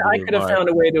could have found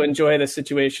a way to enjoy the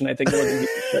situation. I think it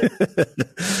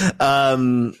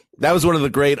wasn't. That was one of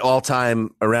the great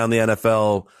all-time around the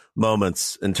NFL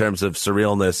moments in terms of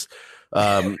surrealness.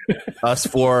 Us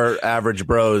 4 average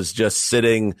bros just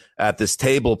sitting at this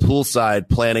table poolside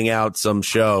planning out some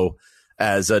show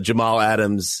as Jamal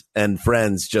Adams and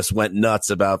friends just went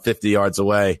nuts about 50 yards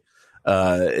away,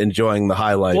 enjoying the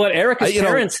highlight. Well,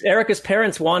 Erica's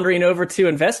parents wandering over to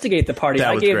investigate the party.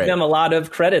 I gave them a lot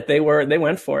of credit. They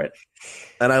went for it.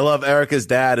 And I love Erica's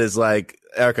dad is like,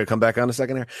 Erica, come back on a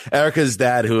second here. Erica's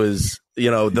dad, who is,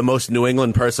 the most New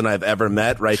England person I've ever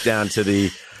met, right down to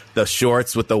the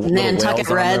shorts with the Nantucket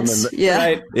Reds,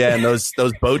 and those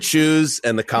boat shoes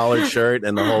and the collared shirt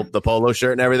and the polo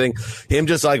shirt and everything. Him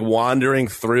just like wandering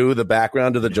through the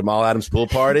background of the Jamal Adams pool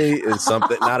party is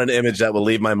something, not an image that will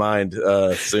leave my mind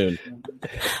soon.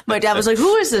 My dad was like,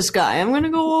 "Who is this guy? I'm going to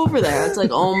go over there." It's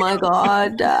like, "Oh my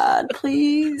God, Dad,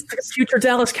 please!" Future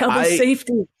Dallas Cowboys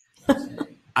safety.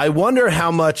 I wonder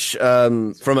how much,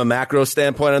 from a macro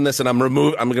standpoint on this, and I'm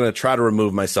going to try to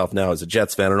remove myself now as a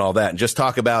Jets fan and all that, and just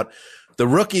talk about the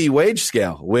rookie wage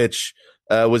scale, which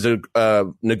was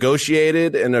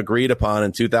negotiated and agreed upon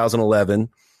in 2011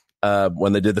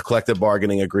 when they did the collective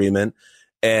bargaining agreement.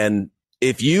 And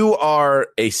if you are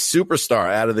a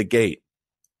superstar out of the gate,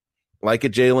 like a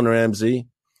Jalen Ramsey,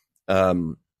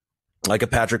 like a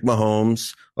Patrick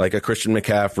Mahomes, like a Christian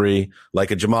McCaffrey,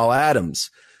 like a Jamal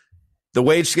Adams, the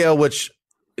wage scale, which,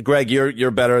 Greg,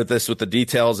 you're better at this with the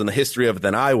details and the history of it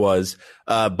than I was.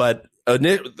 But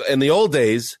in the old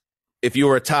days, if you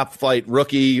were a top flight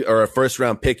rookie or a first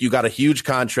round pick, you got a huge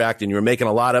contract and you were making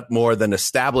a lot more than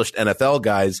established NFL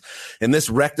guys. And this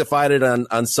rectified it on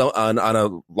a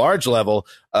large level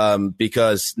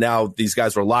because now these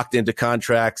guys were locked into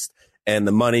contracts and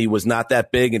the money was not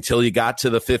that big until you got to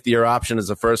the 5th-year option as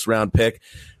a first round pick.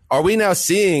 Are we now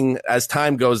seeing, as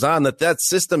time goes on, that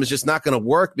system is just not going to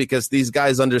work because these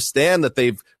guys understand that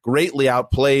they've greatly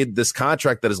outplayed this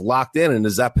contract that is locked in? And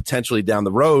is that potentially down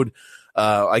the road?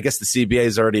 I guess the CBA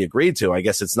has already agreed to. I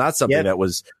guess it's not something that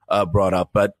was brought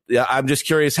up. But I'm just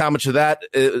curious how much of that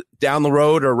down the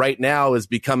road or right now is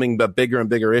becoming a bigger and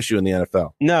bigger issue in the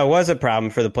NFL. No, it was a problem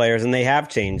for the players, and they have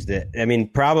changed it. I mean,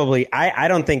 probably I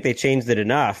don't think they changed it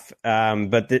enough.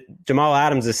 But Jamal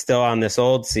Adams is still on this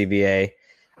old CBA.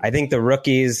 I think the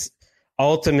rookies,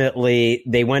 ultimately,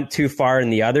 they went too far in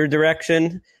the other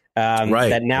direction.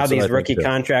 That now these rookie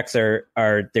contracts they're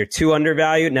too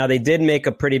undervalued. Now they did make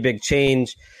a pretty big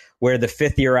change where the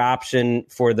 5th-year option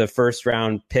for the first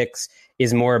round picks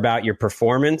is more about your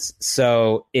performance.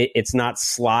 So it's not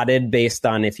slotted based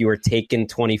on if you were taken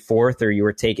 24th or you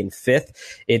were taken 5th.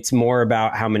 It's more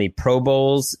about how many Pro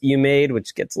Bowls you made,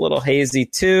 which gets a little hazy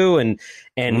too, and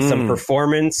some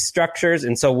performance structures.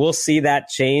 And so we'll see that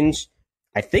change,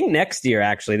 I think, next year,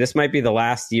 actually. This might be the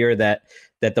last year that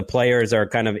the players are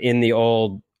kind of in the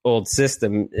old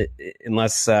system,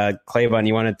 unless Claybon,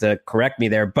 you wanted to correct me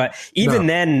there. But even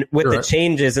then, with the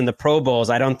changes in the Pro Bowls,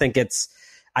 I don't think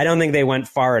they went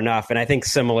far enough. And I think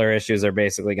similar issues are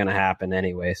basically going to happen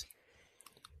anyways.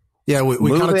 Yeah, we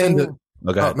kind of tend to.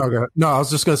 No, I was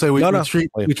just going to say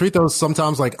we treat those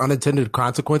sometimes like unintended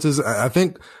consequences. I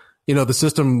think, the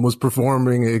system was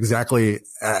performing exactly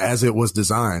as it was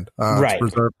designed. Right.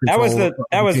 That was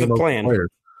the plan. Players.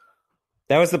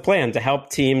 That was the plan, to help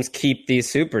teams keep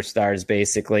these superstars,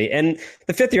 basically. And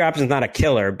the 5th-year option is not a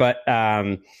killer, but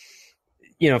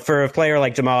for a player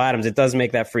like Jamal Adams, it does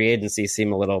make that free agency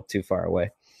seem a little too far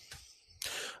away.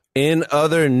 In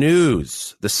other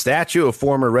news, the statue of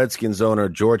former Redskins owner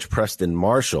George Preston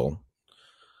Marshall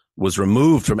was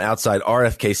removed from outside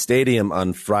RFK Stadium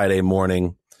on Friday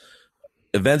morning.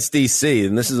 Events DC,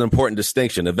 and this is an important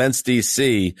distinction, Events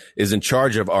DC is in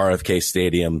charge of RFK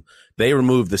Stadium. they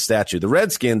removed the statue. The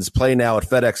Redskins play now at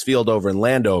FedEx Field over in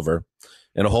Landover,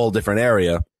 in a whole different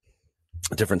area,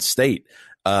 a different state.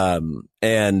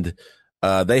 And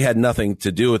they had nothing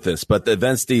to do with this, but the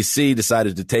Events DC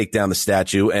decided to take down the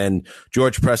statue. And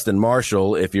George Preston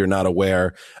Marshall, if you're not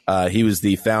aware, he was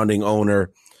the founding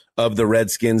owner of the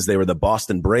Redskins. They were the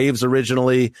Boston Braves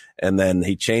originally, and then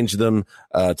he changed them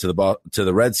to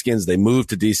the Redskins. They moved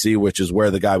to DC, which is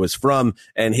where the guy was from,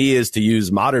 and he is, to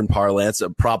use modern parlance, a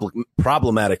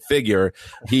problematic figure.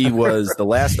 He was the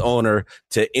last owner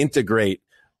to integrate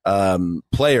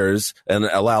players and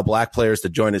allow black players to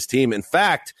join his team. In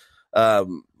fact,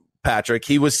 Patrick,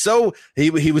 he was so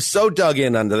dug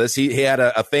in under this. He had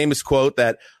a famous quote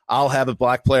that, "I'll have a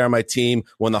black player on my team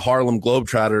when the Harlem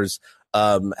Globetrotters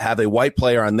have a white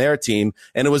player on their team."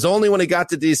 And it was only when he got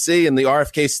to DC and the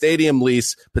RFK Stadium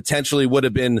lease potentially would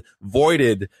have been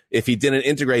voided if he didn't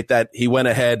integrate that, he went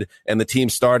ahead and the team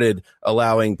started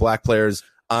allowing black players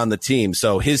on the team.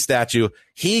 So his statue,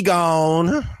 he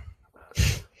gone.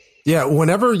 Yeah,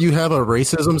 whenever you have a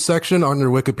racism section on your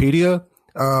Wikipedia,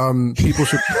 people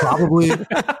should probably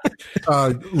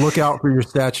look out for your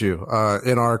statue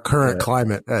in our current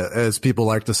climate, as people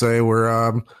like to say, where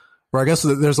I guess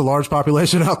there's a large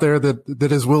population out there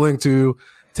that is willing to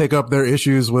take up their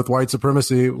issues with white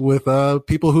supremacy with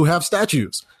people who have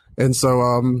statues. And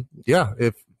so,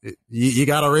 if you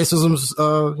got a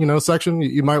racism section,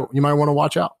 you might want to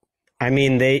watch out. I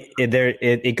mean,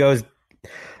 it goes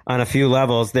on a few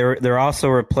levels. They're also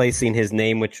replacing his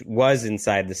name, which was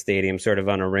inside the stadium, sort of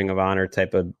on a Ring of Honor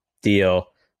type of deal.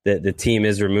 The team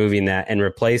is removing that and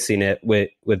replacing it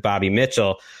with Bobby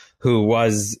Mitchell, who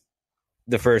was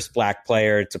the first black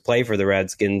player to play for the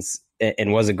Redskins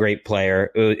and was a great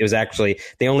player. It was actually,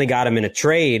 they only got him in a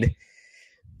trade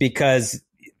because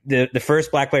the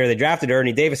first black player they drafted,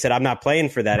 Ernie Davis, said, "I'm not playing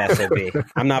for that SOB.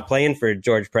 I'm not playing for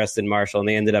George Preston Marshall." And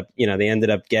they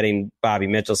ended up getting Bobby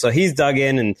Mitchell. So he's dug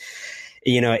in, and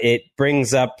it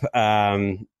brings up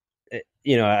a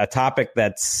topic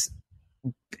that's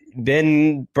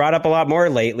been brought up a lot more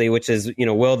lately, which is,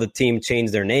 will the team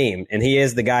change their name? And he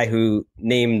is the guy who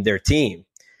named their team,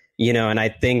 and I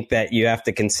think that you have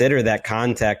to consider that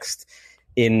context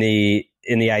in the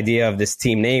idea of this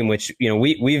team name, which,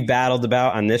 we've battled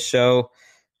about on this show.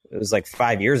 It was like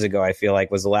 5 years ago, I feel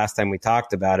like, was the last time we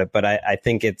talked about it. But I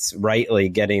think it's rightly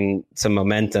getting some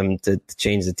momentum to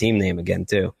change the team name again,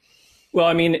 too. Well,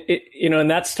 I mean,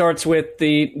 and that starts with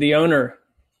the owner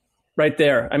right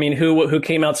there. I mean, who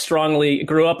came out strongly,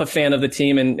 grew up a fan of the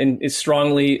team and is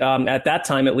strongly, at that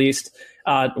time at least,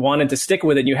 wanted to stick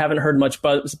with it. You haven't heard much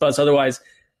buzz otherwise.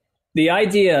 The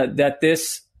idea that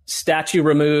this statue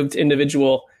removed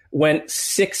individual went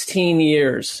 16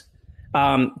 years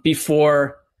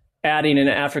before adding an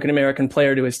African-American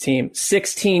player to his team.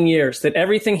 16 years. That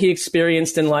everything he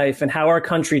experienced in life and how our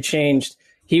country changed,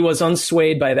 he was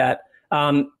unswayed by that.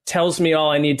 Tells me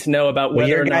all I need to know about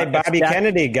whether or not Bobby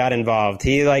Kennedy got involved.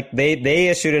 They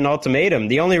issued an ultimatum.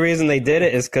 The only reason they did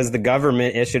it is because the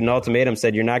government issued an ultimatum,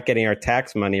 said you're not getting our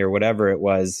tax money or whatever it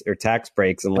was, or tax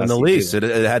breaks unless. And the lease, it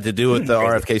had to do with the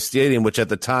RFK Stadium, which at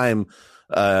the time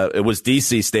it was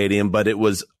DC Stadium, but it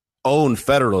was owned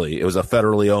federally. It was a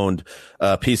federally owned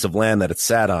piece of land that it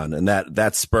sat on, and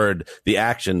that spurred the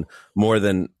action more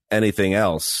than anything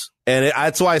else. And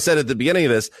that's why I said at the beginning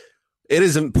of this, it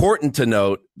is important to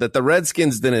note that the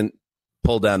Redskins didn't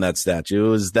pull down that statue.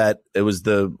 It was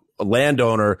the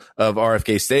landowner of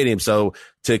RFK Stadium. So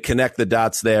to connect the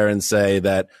dots there and say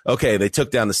that, okay, they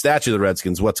took down the statue of the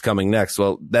Redskins, what's coming next?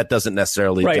 Well, that doesn't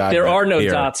necessarily right. jive There are no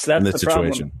here dots. That's in this the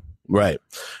situation. problem. Right.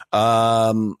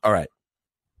 All right.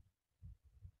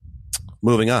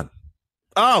 Moving on.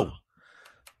 Oh,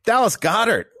 Dallas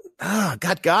Goedert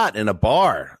got in a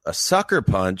bar, a sucker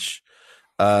punch,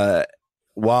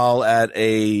 while at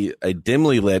a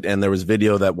dimly lit, and there was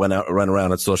video that run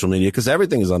around on social media because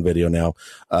everything is on video now.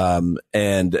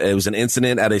 And it was an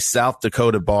incident at a South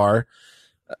Dakota bar.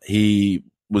 He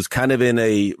was kind of in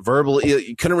a verbal,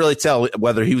 you couldn't really tell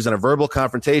whether he was in a verbal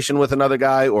confrontation with another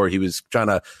guy or he was trying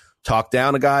to talk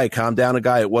down a guy, calm down a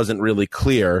guy. It wasn't really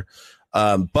clear.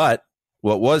 But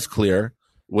what was clear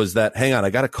was that, hang on, I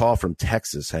got a call from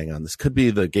Texas. Hang on. This could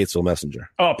be the Gatesville Messenger.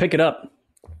 Oh, pick it up.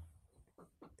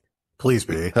 Please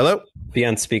be. Hello? Be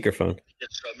on speakerphone.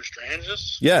 It's Mr.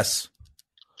 Anzus. Yes.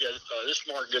 Yeah, this is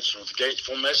Mark Goodson with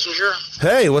Gatesville Messenger.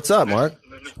 Hey, what's up, Mark?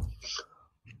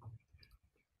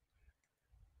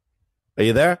 Are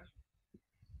you there?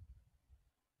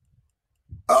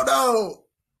 Oh,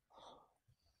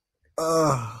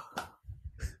 no.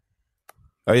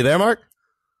 Are you there, Mark?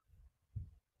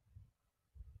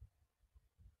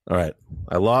 All right.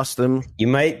 I lost him.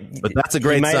 But that's a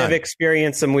great You might sign. have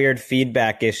experienced some weird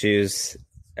feedback issues.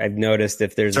 I've noticed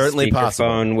if there's Certainly a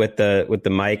speakerphone with the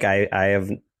mic, I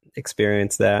have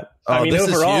experienced that. I mean,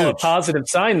 overall, a positive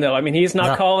sign, though. I mean, he's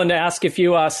not calling to ask if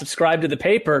you subscribe to the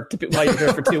paper while you're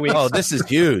here for 2 weeks. Oh, this is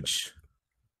huge.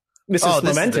 This is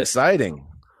momentous. Is exciting.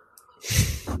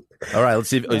 All right, let's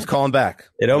see. He's calling back.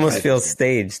 It almost feels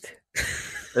staged.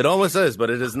 It almost is, but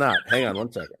it is not. Hang on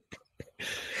 1 second.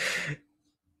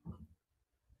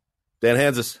 Dan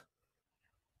Hansis.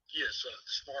 Yes,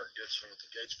 this Mark Goodson with the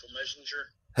Gatesville Messenger.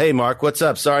 Hey, Mark. What's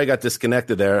up? Sorry I got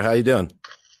disconnected there. How you doing?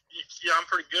 Yeah, I'm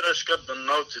pretty good. I just got the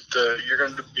note that you're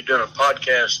going to be doing a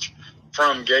podcast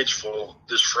from Gatesville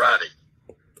this Friday.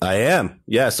 I am.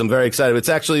 Yes, I'm very excited. It's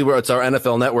our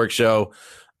NFL Network show,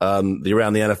 the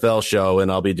Around the NFL show,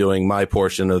 and I'll be doing my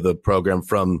portion of the program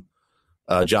from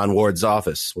John Ward's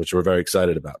office, which we're very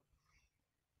excited about.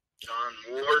 John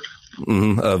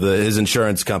Ward? Of his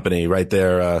insurance company right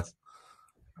there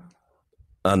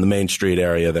on the Main Street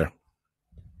area there.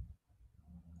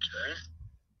 Okay.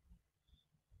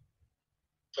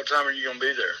 What time are you going to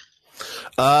be there?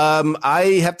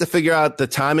 I have to figure out the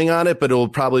timing on it, but it will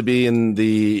probably be in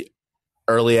the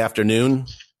early afternoon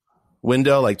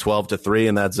window, like 12 to 3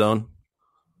 in that zone.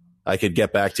 I could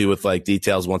get back to you with like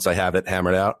details once I have it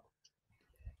hammered out.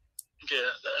 Okay,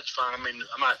 that's fine. I mean,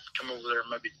 I might come over there and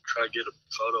maybe try to get a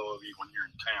photo of you when you're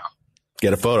in town.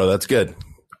 Get a photo. That's good.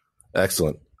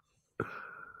 Excellent.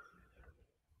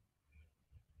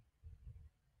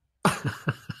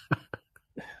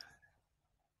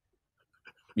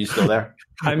 You still there?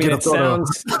 I mean, it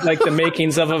sounds like the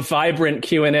makings of a vibrant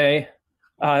Q&A,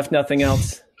 if nothing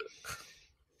else.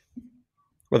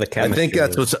 Well, I think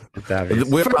that's what's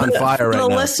we're on fire right now.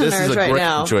 now. Listeners this is a right great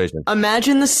now, situation.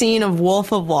 Imagine the scene of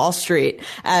Wolf of Wall Street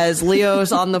as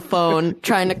Leo's on the phone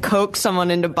trying to coax someone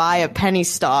into buy a penny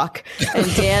stock,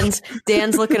 and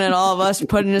Dan's looking at all of us,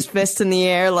 putting his fist in the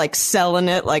air, like selling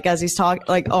it, like as he's talking.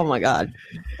 Like, oh my god!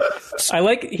 I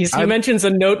like he mentions a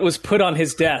note was put on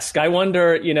his desk. I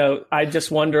wonder, I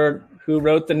just wonder who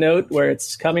wrote the note, where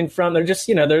it's coming from. They're just,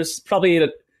 there's probably a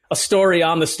story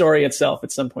on the story itself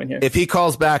at some point here. If he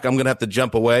calls back, I'm going to have to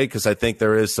jump away because I think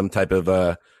there is some type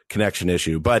of connection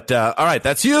issue. But all right,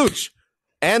 that's huge.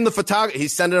 And the photographer,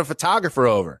 he's sending a photographer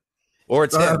over, or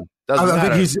it's him. Doesn't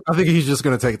matter. I think he's just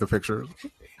going to take the picture.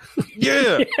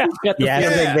 Yeah. I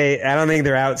don't think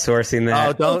they're outsourcing that.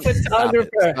 Oh, don't.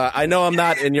 Photographer. I know I'm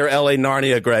not in your LA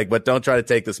Narnia, Greg, but don't try to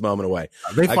take this moment away.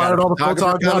 They fired all the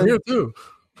photographers out here too.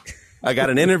 I got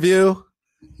an interview.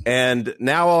 And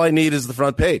now all I need is the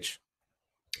front page.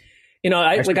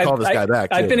 I've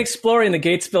been exploring the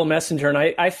Gatesville Messenger, and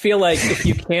I feel like if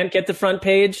you can't get the front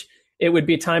page, it would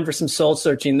be time for some soul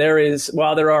searching.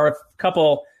 While there are a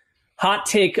couple hot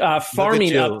take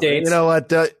farming updates. You know what?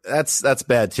 That's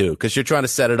bad too, because you're trying to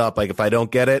set it up. Like if I don't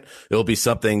get it, it'll be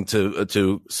something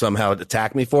to somehow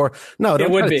attack me for. No, don't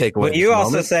try to take away. But you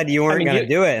also said you weren't going to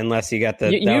do it unless you got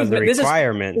that was the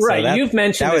requirement. Right? So you've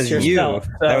mentioned that was yourself.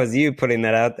 That was you putting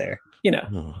that out there.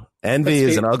 Envy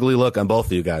is an ugly look on both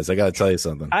of you guys. I got to tell you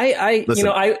something.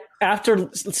 After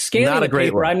scanning the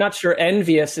paper, I'm not sure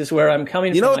envious is where I'm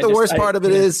coming from. You know what the worst part of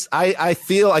it is? I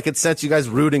feel I could sense you guys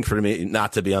rooting for me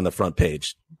not to be on the front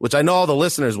page, which I know all the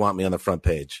listeners want me on the front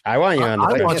page. I want you on the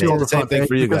front page. I want you on the front page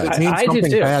for you guys. It means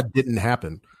something bad didn't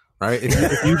happen, right?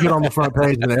 If you get on the front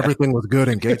page and everything was good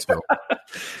in Gatesville.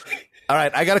 All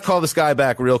right, I got to call this guy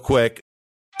back real quick.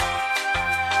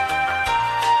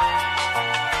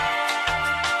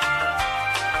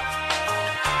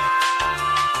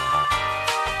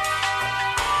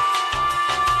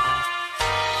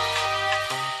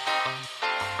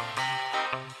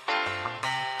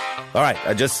 All right,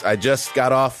 I just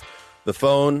got off the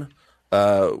phone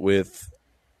with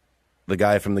the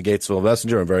guy from the Gatesville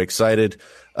Messenger. I'm very excited,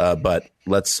 but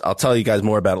I'll tell you guys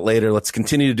more about it later. Let's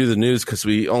continue to do the news because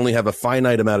we only have a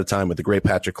finite amount of time with the great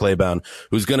Patrick Claiborne,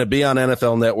 who's going to be on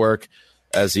NFL Network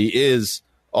as he is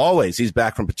always. He's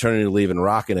back from paternity leave and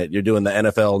rocking it. You're doing the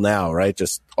NFL now, right?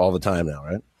 Just all the time now,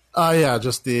 right? Yeah,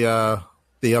 just the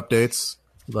updates,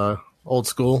 the old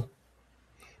school,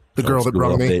 the girl that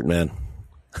brought update, me, man.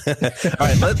 All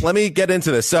right, let me get into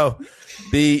this. So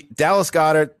the Dallas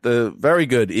Goedert, the very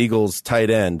good Eagles tight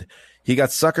end, he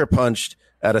got sucker punched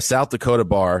at a South Dakota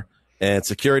bar, and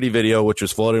security video, which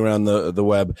was floating around the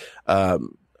web,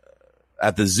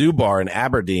 at the Zoo Bar in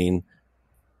Aberdeen.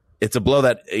 It's a blow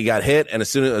that he got hit, and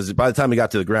by the time he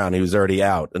got to the ground, he was already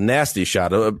out. A nasty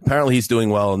shot. Apparently he's doing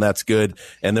well, and that's good.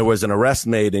 And there was an arrest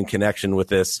made in connection with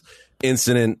this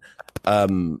incident.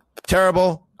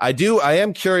 Terrible. I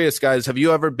am curious, guys. Have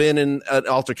you ever been in an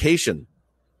altercation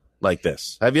like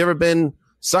this? Have you ever been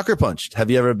sucker punched?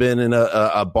 Have you ever been in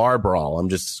a bar brawl? I'm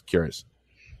just curious.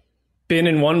 Been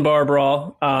in one bar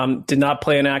brawl. Did not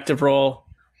play an active role.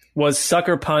 Was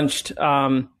sucker punched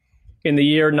in the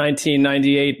year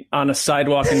 1998 on a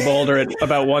sidewalk in Boulder at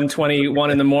about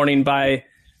 1:21 in the morning by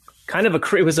kind of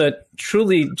it was a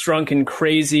truly drunken,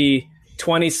 crazy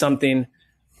 20-something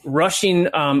rushing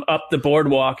up the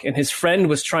boardwalk, and his friend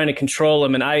was trying to control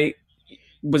him, and I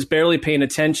was barely paying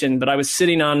attention, but I was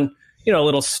sitting on, a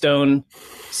little stone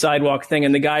sidewalk thing,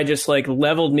 and the guy just like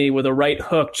leveled me with a right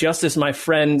hook just as my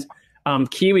friend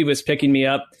Kiwi was picking me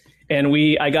up, and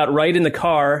I got right in the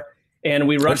car, and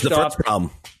we rushed off. What's the first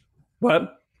problem?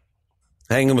 What?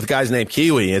 Hanging with guys named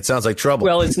Kiwi. It sounds like trouble.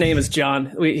 Well, his name is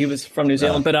John. He was from New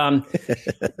Zealand. But, had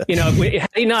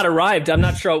he not arrived, I'm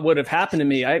not sure what would have happened to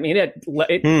me. I mean,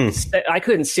 I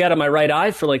couldn't see out of my right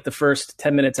eye for like the first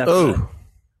 10 minutes after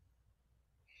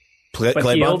that.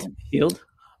 But healed.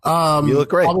 You look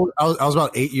great. I was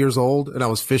about 8 years old, and I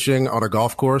was fishing on a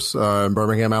golf course in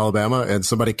Birmingham, Alabama, and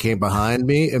somebody came behind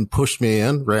me and pushed me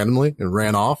in randomly and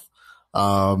ran off.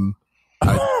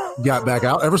 I got back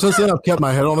out. Ever since then, I've kept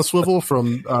my head on a swivel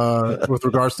with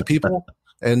regards to people.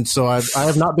 And so I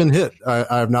have not been hit.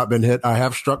 I have not been hit. I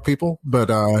have struck people, but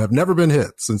I have never been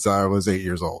hit since I was 8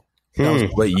 years old.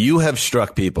 Wait, you have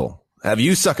struck people. Have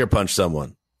you sucker punched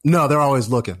someone? No, they're always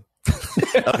looking.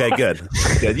 Okay, good.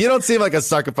 You don't seem like a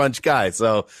sucker punch guy,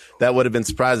 so that would have been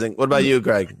surprising. What about you,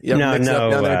 Greg? You ever mixed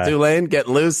up down there in Tulane,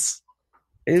 getting loose?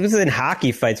 It was in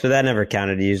hockey fights, but that never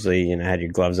counted. Usually, had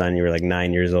your gloves on. You were like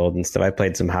 9 years old and stuff. I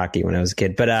played some hockey when I was a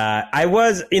kid, but I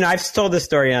was, I've told this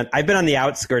story I've been on the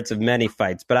outskirts of many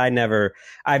fights, but I've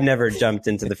never jumped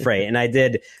into the fray. And I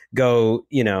did go,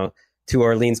 to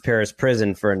Orleans Parish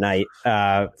prison for a night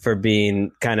for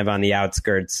being kind of on the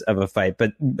outskirts of a fight.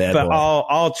 But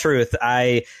all truth,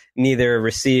 I neither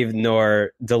received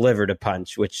nor delivered a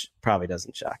punch, which probably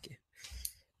doesn't shock you.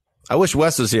 I wish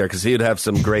Wes was here because he'd have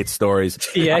some great stories.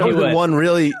 Yeah, he would. One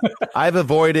really, I've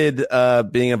avoided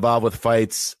being involved with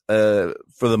fights for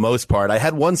the most part. I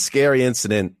had one scary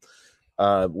incident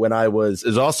when it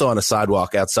was also on a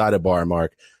sidewalk outside of Bar,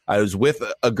 Mark. I was with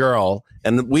a girl,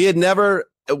 and we had never,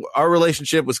 our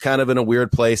relationship was kind of in a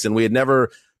weird place, and we had never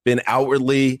been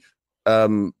outwardly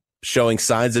showing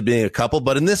signs of being a couple.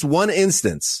 But in this one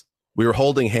instance, we were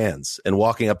holding hands and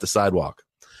walking up the sidewalk.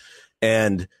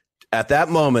 And at that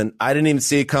moment, I didn't even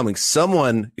see it coming.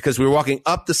 Someone, because we were walking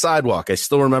up the sidewalk, I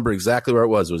still remember exactly where it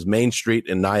was. It was Main Street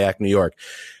in Nyack, New York.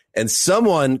 And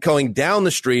someone going down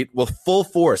the street with full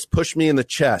force pushed me in the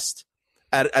chest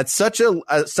at such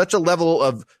a level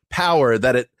of power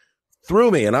that it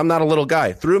threw me, and I'm not a little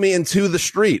guy, threw me into the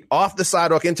street, off the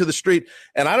sidewalk into the street.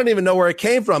 And I don't even know where it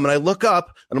came from. And I look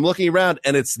up and I'm looking around,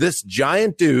 and it's this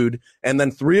giant dude and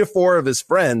then 3 or 4 of his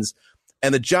friends.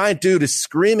 And the giant dude is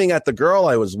screaming at the girl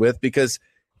I was with because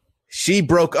she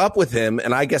broke up with him.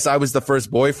 And I guess I was the first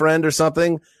boyfriend or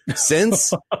something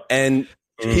since. And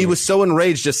he was so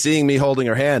enraged just seeing me holding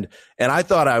her hand. And I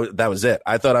thought that was it.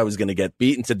 I thought I was going to get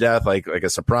beaten to death like a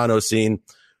Sopranos scene.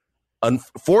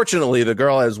 Unfortunately, the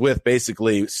girl I was with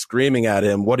basically screaming at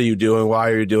him, "What are you doing?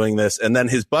 Why are you doing this?" And then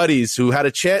his buddies, who had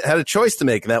a choice to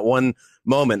make in that one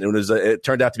moment, and it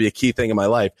turned out to be a key thing in my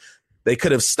life. They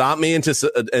could have stomped me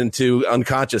into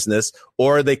unconsciousness,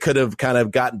 or they could have kind of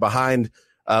gotten behind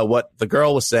what the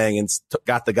girl was saying and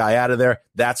got the guy out of there.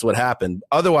 That's what happened.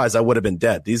 Otherwise, I would have been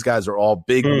dead. These guys are all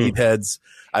big meatheads.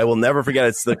 I will never forget.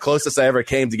 It's the closest I ever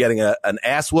came to getting an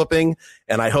ass whooping,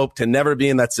 and I hope to never be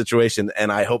in that situation.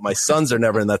 And I hope my sons are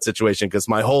never in that situation because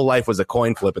my whole life was a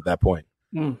coin flip at that point.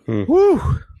 Woo!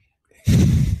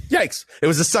 Yikes! It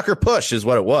was a sucker push, is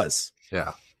what it was.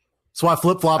 Yeah. That's why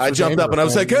flip-flops. I jumped up and I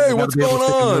was like, "Hey, what's going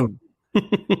on?"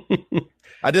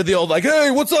 I did the old like,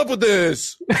 "Hey, what's up with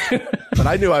this?" But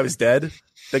I knew I was dead.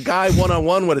 The guy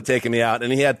one-on-one would have taken me out,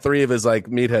 and he had 3 of his like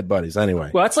meathead buddies.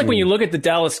 Anyway, well, that's like when you look at the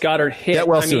Dallas Goedert hit. Get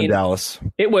well soon, Dallas.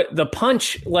 The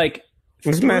punch like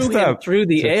was messed up through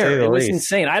the air. It was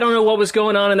insane. I don't know what was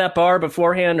going on in that bar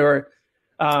beforehand, or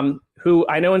who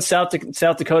I know in South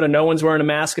Dakota, no one's wearing a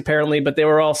mask apparently, but they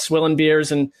were all swilling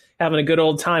beers and having a good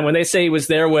old time. When they say he was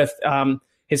there with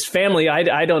his family,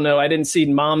 I don't know. I didn't see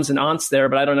moms and aunts there,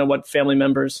 but I don't know what family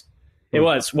members it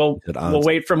was. We'll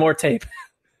wait for more tape.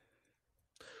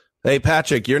 Hey,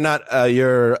 Patrick, you're not.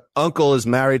 Your uncle is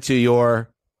married to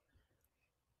your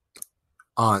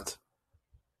aunt.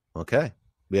 Okay,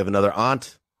 we have another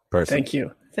aunt person.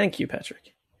 Thank you,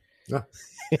 Patrick. Yeah.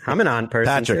 I'm an aunt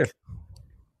person. Patrick.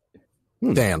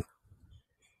 Dan.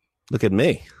 Look at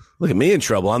me. Look at me in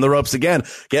trouble. On the ropes again.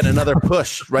 Getting another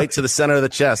push right to the center of the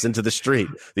chest into the street.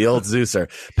 The old Zeuser.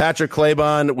 Patrick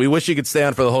Claybon, we wish you could stay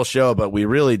on for the whole show, but we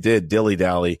really did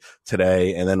dilly-dally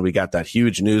today. And then we got that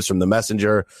huge news from the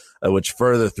messenger, which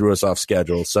further threw us off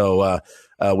schedule. So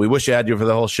we wish you had you for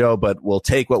the whole show, but we'll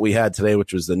take what we had today,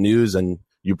 which was the news, and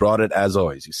you brought it as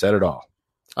always. You said it all.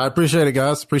 I appreciate it,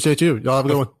 guys. Appreciate you. Y'all have a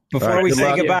good one. Before we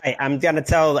say goodbye, I'm going to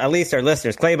tell at least our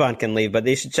listeners, Claybon can leave, but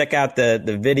they should check out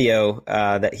the video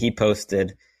that he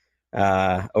posted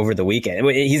over the weekend.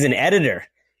 He's an editor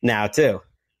now, too.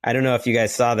 I don't know if you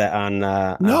guys saw that on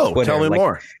Twitter. Tell me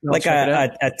more. Like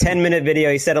a 10-minute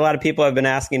video. He said a lot of people have been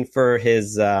asking for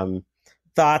his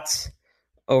thoughts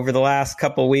over the last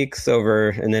couple weeks,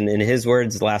 and then in his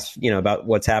words, about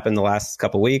what's happened the last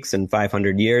couple weeks and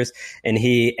 500 years. And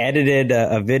he edited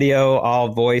a video all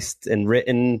voiced and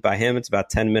written by him. It's about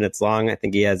 10 minutes long. I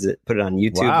think he has put it on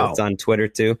YouTube. Wow. It's on Twitter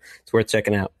too. It's worth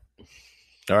checking out.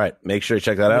 All right. Make sure you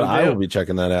check that out. I will be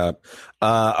checking that out.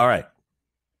 All right.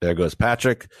 There goes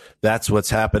Patrick. That's what's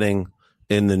happening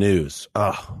in the news.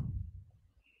 Oh,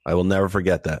 I will never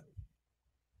forget that.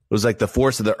 It was like the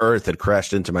force of the earth had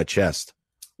crashed into my chest.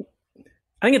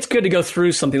 I think it's good to go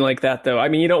through something like that, though. I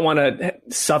mean, you don't want to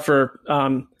suffer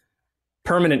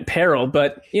permanent peril,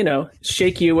 but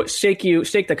shake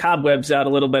the cobwebs out a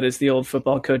little bit, as the old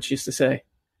football coach used to say.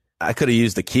 I could have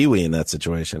used the kiwi in that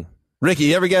situation. Ricky,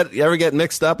 you ever get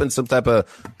mixed up in some type of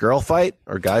girl fight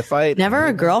or guy fight? Never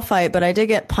a girl fight, but I did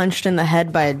get punched in the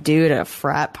head by a dude at a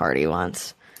frat party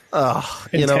once. Oh,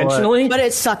 intentionally? But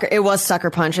it was sucker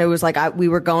punch. It was like we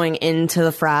were going into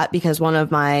the frat because one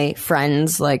of my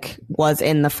friends was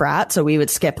in the frat, so we would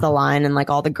skip the line, and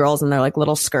all the girls in their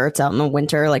little skirts out in the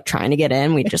winter trying to get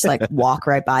in, we'd just walk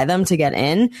right by them to get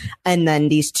in. And then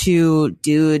these two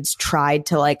dudes tried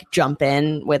to jump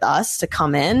in with us to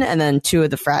come in, and then two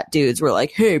of the frat dudes were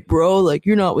like, "Hey bro,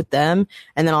 you're not with them."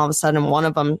 And then all of a sudden one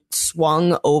of them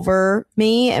swung over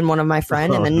me and one of my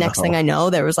friend, and the next thing I know,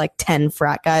 there was 10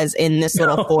 frat guys in this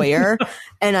little foyer,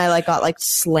 and I got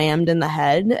slammed in the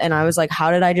head, and I was like,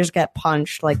 how did I just get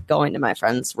punched going to my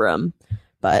friend's room?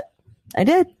 But I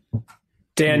did.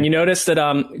 Dan, you notice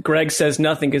that Greg says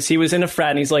nothing because he was in a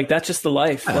frat, and he's like, that's just the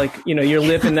life. You're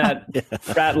living that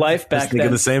frat life back then.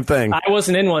 Thinking the same thing. I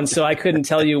wasn't in one, so I couldn't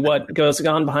tell you what goes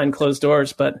on behind closed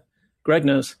doors, but Greg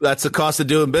knows. That's the cost of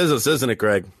doing business, isn't it,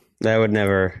 Greg? That would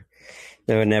never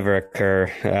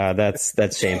occur.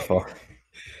 That's shameful.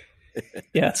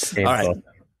 Yes. All right.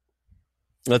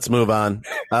 Let's move on.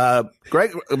 Mark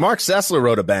Sessler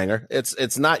wrote a banger.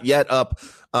 It's not yet up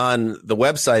on the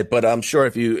website, but I'm sure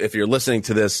if you're listening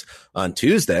to this on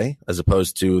Tuesday, as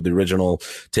opposed to the original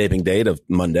taping date of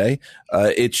Monday,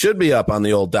 it should be up on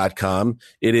the old .com.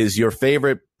 It is your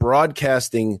favorite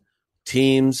broadcasting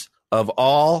teams of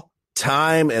all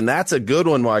time. And that's a good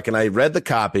one, Mark. And I read the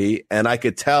copy, and I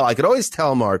could always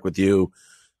tell, Mark, with you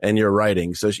and your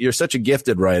writing. So you're such a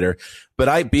gifted writer,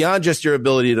 but beyond just your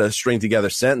ability to string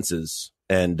together sentences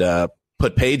and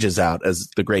put pages out, as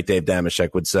the great Dave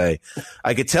Damashek would say,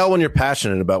 I could tell when you're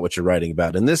passionate about what you're writing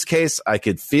about. In this case, I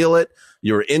could feel it.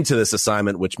 You're into this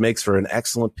assignment, which makes for an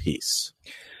excellent piece.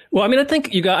 Well, I mean, I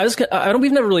think you guys,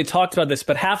 we've never really talked about this,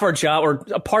 but half our job, or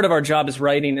a part of our job, is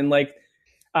writing. And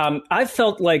I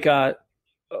felt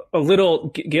a little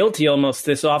guilty almost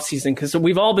this offseason because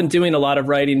we've all been doing a lot of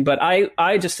writing, but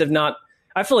I just have not.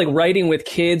 I feel like writing with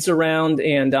kids around,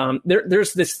 and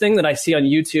there's this thing that I see on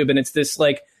YouTube, and it's this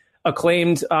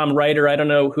acclaimed writer. I don't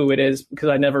know who it is because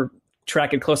I never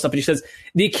track it close up, but he says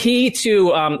the key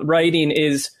to writing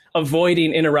is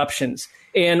avoiding interruptions.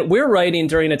 And we're writing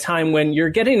during a time when you're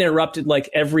getting interrupted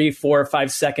every 4 or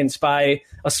 5 seconds by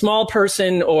a small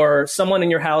person or someone in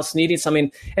your house needing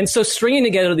something. And so stringing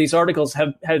together these articles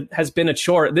has been a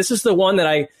chore. This is the one that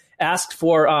I asked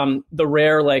for the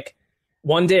rare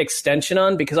 1-day extension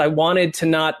on, because I wanted to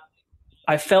not.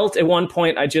 I felt at one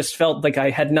point I just felt like I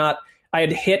had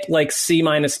hit C-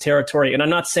 territory. And I'm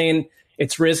not saying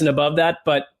it's risen above that,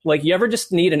 but you ever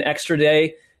just need an extra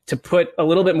day to put a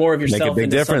little bit more of yourself into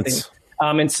difference. Something.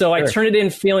 And so I turned it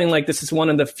in feeling like this is one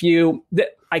of the few that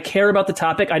I care about the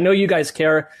topic. I know you guys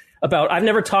care about. I've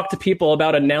never talked to people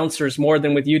about announcers more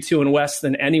than with you two and Wes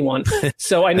than anyone.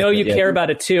 So I know you care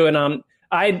about it too. And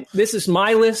this is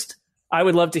my list. I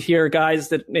would love to hear guys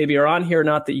that maybe are on here or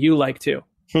not that you like too.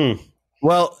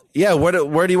 Well, yeah.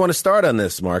 Where do you want to start on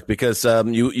this, Mark? Because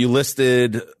you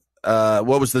listed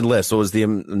what was the list? What was the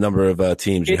number of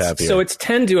teams you have here? So it's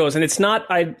 10 duos, and it's not.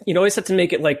 I always have to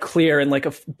make it like clear in like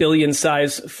a billion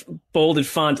size bolded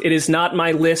font. It is not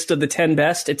my list of the 10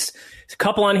 best. It's a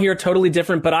couple on here totally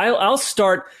different. But I'll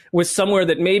start with somewhere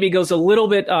that maybe goes a little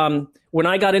bit. When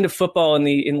I got into football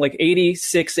in like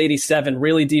 86, 87,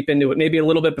 really deep into it, maybe a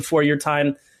little bit before your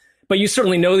time. But you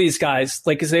certainly know these guys,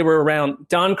 like, because they were around.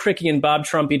 Don Criqui and Bob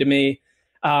Trumpy to me.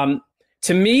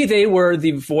 To me, they were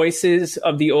the voices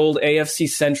of the old AFC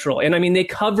Central. And I mean, they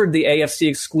covered the AFC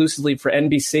exclusively for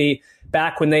NBC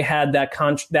back when they had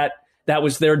that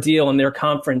was their deal in their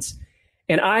conference.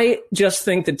 And I just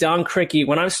think that Don Criqui,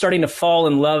 when I was starting to fall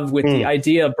in love with the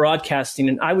idea of broadcasting,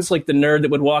 and I was like the nerd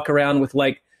that would walk around with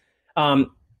like,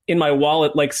 in my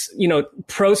wallet, like,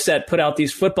 ProSet put out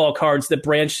these football cards that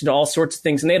branched into all sorts of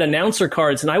things. And they had announcer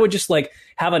cards. And I would just like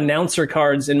have announcer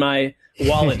cards in my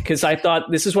wallet because I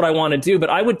thought this is what I want to do. But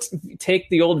I would take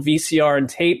the old VCR and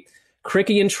tape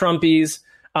Criqui and Trumpy's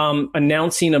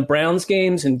announcing of Browns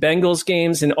games and Bengals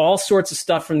games and all sorts of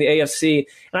stuff from the AFC.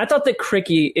 And I thought that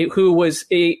Criqui, who was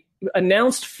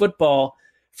announced football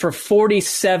for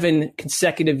 47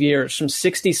 consecutive years, from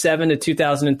 67 to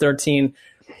 2013,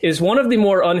 is one of the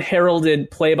more unheralded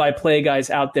play-by-play guys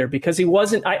out there because he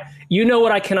wasn't.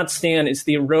 What I cannot stand is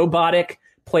the robotic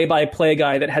play-by-play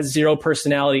guy that has zero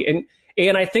personality.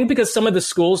 And I think because some of the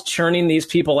schools churning these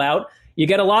people out, you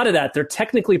get a lot of that. They're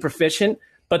technically proficient,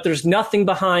 but there's nothing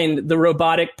behind the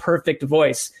robotic, perfect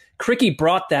voice. Criqui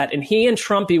brought that, and he and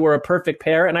Trumpy were a perfect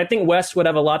pair. And I think Wes would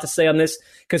have a lot to say on this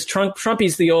because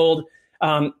Trumpy's the old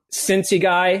Cincy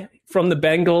guy from the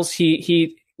Bengals.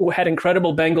 He had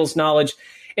incredible Bengals knowledge.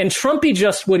 And Trumpy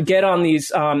just would get on these,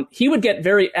 he would get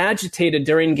very agitated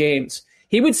during games.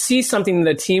 He would see something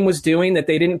the team was doing that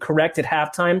they didn't correct at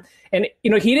halftime. And,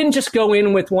 he didn't just go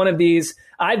in with one of these,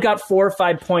 I've got 4 or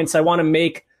 5 points I want to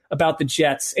make about the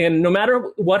Jets. And no matter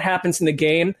what happens in the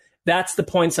game, that's the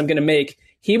points I'm going to make.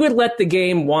 He would let the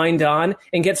game wind on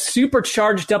and get super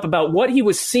charged up about what he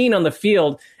was seeing on the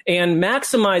field and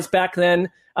maximize back then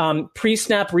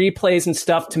pre-snap replays and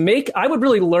stuff I would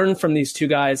really learn from these two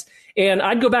guys. And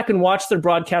I'd go back and watch their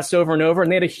broadcasts over and over,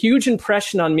 and they had a huge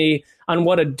impression on me on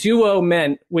what a duo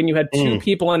meant when you had two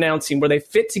people announcing, where they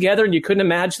fit together and you couldn't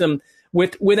imagine them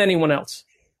with anyone else.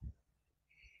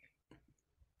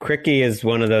 Criqui is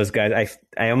one of those guys.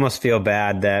 I almost feel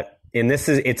bad that, and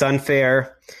it's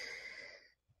unfair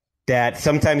that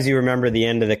sometimes you remember the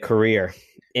end of the career.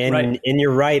 And right. And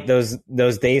you're right, those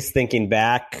days thinking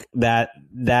back, that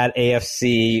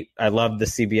AFC, I love the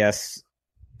CBS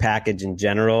package in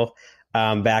general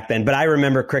back then. But I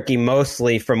remember Criqui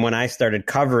mostly from when I started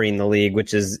covering the league,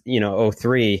 which is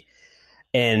 03.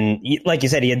 And like you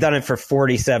said, he had done it for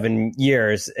 47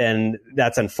 years, and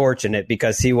that's unfortunate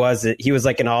because he was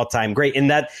like an all-time great. And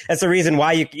that's the reason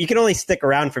why you can only stick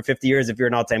around for 50 years if you're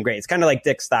an all-time great. It's kind of like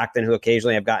Dick Stockton, who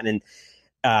occasionally I've gotten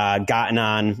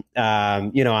on on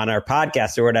our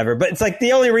podcast or whatever. But it's like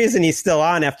the only reason he's still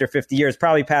on after 50 years,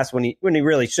 probably past when he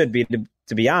really should be,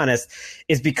 to be honest,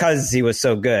 is because he was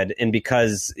so good and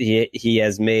because he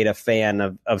has made a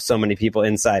fan of so many people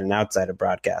inside and outside of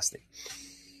broadcasting.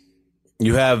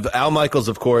 You have Al Michaels,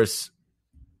 of course,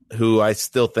 who I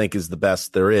still think is the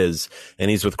best there is.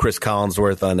 And he's with Chris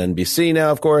Collinsworth on NBC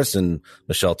now, of course, and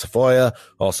Michelle Tafoya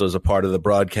also is a part of the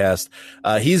broadcast.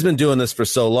 He's been doing this for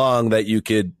so long that you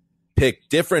could pick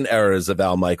different eras of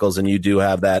Al Michaels, and you do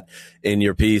have that in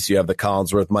your piece. You have the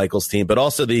Collinsworth-Michaels team, but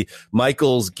also the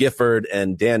Michaels, Gifford,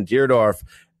 and Dan Dierdorf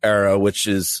era, which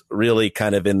is really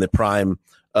kind of in the prime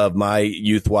of my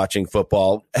youth watching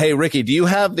football. Hey, Ricky, do you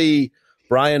have the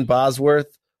Brian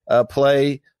Bosworth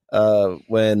play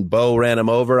when Bo ran him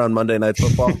over on Monday Night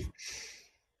Football? And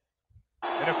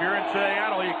if you're in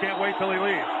Seattle, you can't wait till he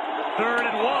leaves.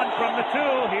 3rd and 1 from the 2.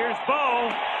 Here's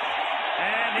Bo.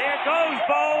 And here goes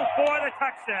Bo for the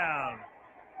touchdown.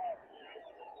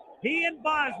 He and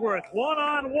Bosworth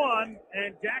one-on-one,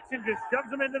 and Jackson just shoves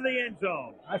him into the end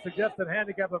zone. I suggested a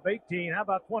handicap of 18. How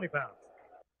about 20 pounds?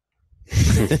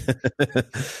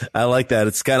 I like that.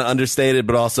 It's kind of understated,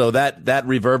 but also that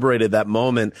reverberated that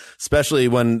moment, especially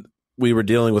when we were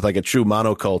dealing with like a true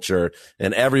monoculture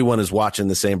and everyone is watching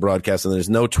the same broadcast and there's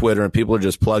no Twitter and people are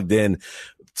just plugged in.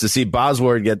 To see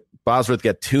Bosworth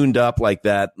get tuned up like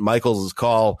that, Michaels'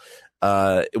 call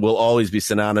will always be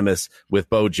synonymous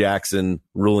with Bo Jackson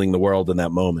ruling the world in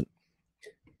that moment.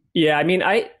 Yeah, I mean,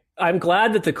 I'm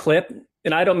glad that the clip,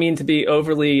 and I don't mean to be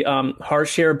overly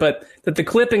harsh here, but that the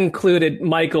clip included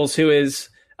Michaels, who is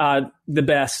the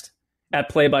best at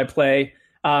play-by-play,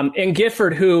 and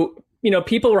Gifford, who,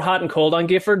 people were hot and cold on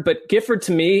Gifford, but Gifford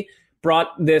to me brought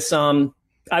this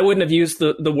I wouldn't have used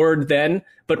the word then,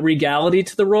 but regality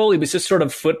to the role. It was just sort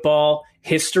of football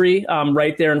history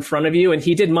right there in front of you. And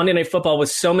he did Monday Night Football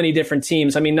with so many different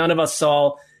teams. I mean, none of us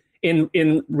saw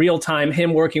in real time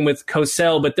him working with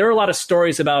Cosell, but there are a lot of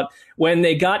stories about when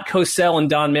they got Cosell and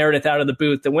Don Meredith out of the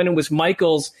booth, that when it was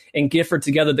Michaels and Gifford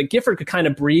together, that Gifford could kind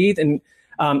of breathe, and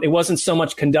it wasn't so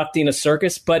much conducting a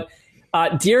circus. But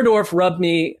Deerdorf rubbed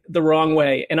me the wrong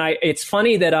way. And it's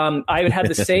funny that I had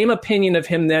the same opinion of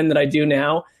him then that I do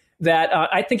now, that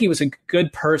I think he was a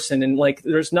good person. And like,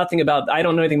 there's nothing about, I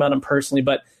don't know anything about him personally,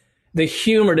 but the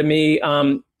humor to me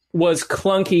was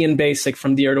clunky and basic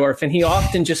from Deerdorf. And he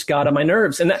often just got on my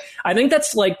nerves. And I think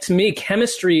that's like, to me,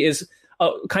 chemistry is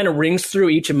kind of rings through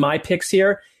each of my picks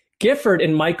here. Gifford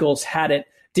and Michaels had it.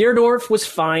 Deerdorf was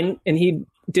fine and he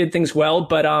did things well,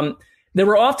 but there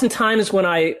were often times when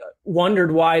I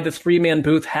wondered why the three-man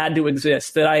booth had to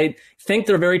exist, that I think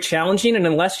they're very challenging. And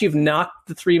unless you've knocked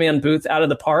the three-man booth out of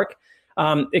the park,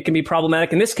 it can be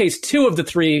problematic. In this case, two of the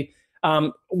three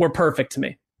were perfect to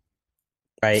me.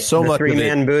 Right. So the much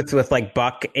three-man booth with like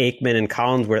Buck, Aikman, and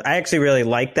Collinsworth. I actually really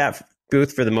like that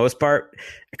booth for the most part,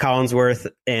 Collinsworth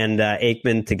and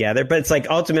Aikman together. But it's like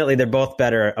ultimately they're both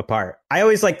better apart. I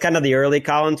always like kind of the early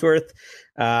Collinsworth.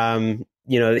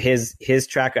 His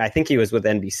track, I think he was with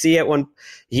NBC at one.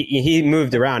 He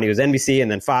moved around. He was NBC and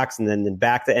then Fox and then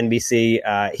back to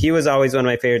NBC. He was always one of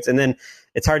my favorites. And then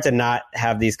it's hard to not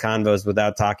have these convos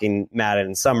without talking Madden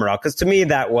and Summerall, because to me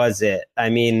that was it.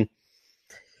 I mean,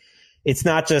 it's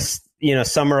not just,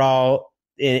 Summerall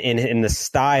in the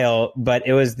style, but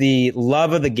it was the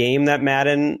love of the game that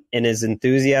Madden and his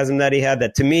enthusiasm that he had,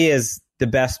 that to me is the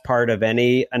best part of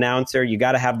any announcer. You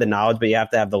got to have the knowledge, but you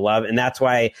have to have the love. And that's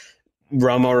why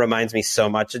Romo reminds me so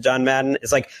much of John Madden.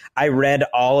 It's like I read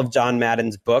all of John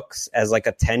Madden's books as like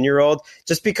a 10-year-old,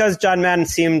 just because John Madden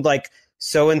seemed like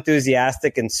so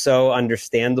enthusiastic and so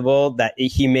understandable that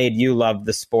he made you love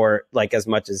the sport like as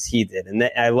much as he did. And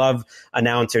I love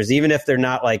announcers, even if they're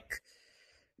not like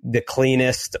the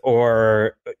cleanest,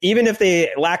 or even if they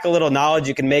lack a little knowledge,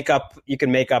 you can make up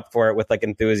for it with like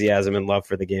enthusiasm and love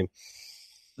for the game.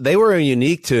 They were a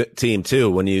unique team too,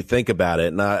 when you think about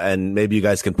it. And maybe you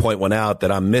guys can point one out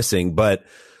that I'm missing, but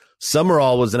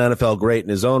Summerall was an NFL great in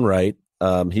his own right.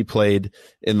 He played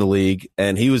in the league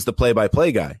and he was the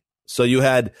play-by-play guy. So you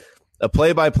had a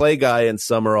play-by-play guy in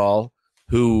Summerall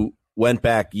who went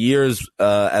back years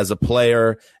as a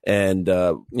player and,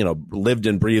 lived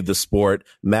and breathed the sport.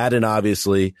 Madden,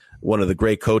 obviously, one of the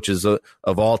great coaches of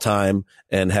all time,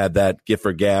 and had that gift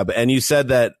for gab. And you said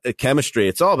that chemistry,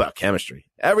 it's all about chemistry.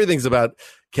 Everything's about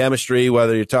chemistry,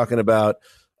 whether you're talking about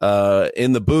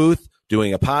in the booth,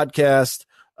 doing a podcast,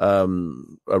 a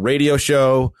radio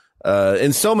show,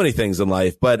 in so many things in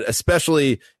life, but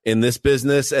especially in this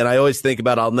business. And I always think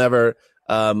about, I'll never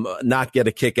not get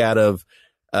a kick out of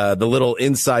the little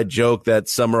inside joke that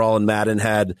Summerall and Madden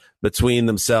had between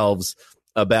themselves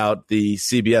about the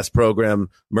CBS program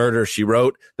Murder, She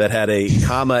Wrote, that had a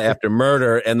comma after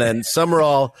murder. And then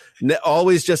Summerall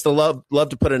always just love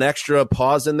to put an extra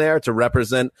pause in there to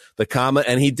represent the comma.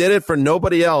 And he did it for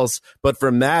nobody else but for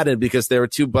Madden, because there were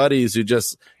two buddies who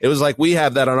it was like we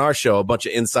have that on our show, a bunch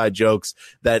of inside jokes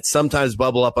that sometimes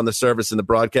bubble up on the surface in the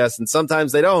broadcast and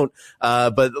sometimes they don't.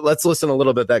 But let's listen a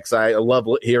little bit to that, because I love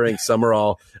hearing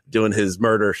Summerall doing his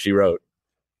Murder, She Wrote.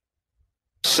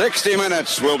 60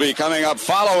 Minutes will be coming up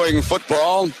following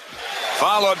football,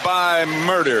 followed by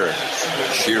Murder,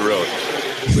 She Wrote.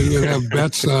 We're going to have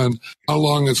bets on how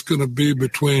long it's going to be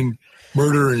between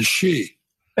Murder and She.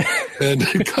 And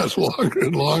it goes longer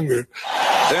and longer.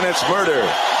 Then it's Murder,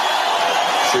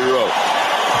 She Wrote,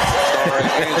 starring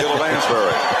Angela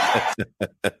Lansbury.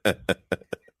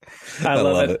 I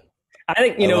love it. I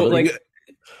think,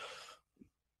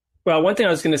 well, one thing I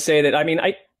was going to say that, I mean,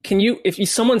 if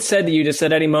someone said to you just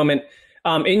at any moment,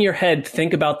 in your head,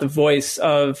 think about the voice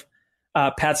of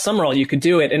Pat Summerall, you could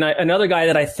do it. And another guy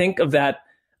that I think of that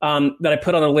I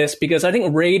put on the list, because I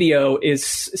think radio is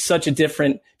such a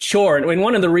different chore. And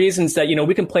one of the reasons that,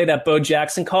 we can play that Bo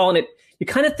Jackson call, and you're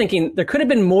kind of thinking there could have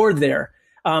been more there,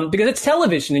 because it's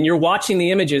television and you're watching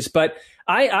the images. But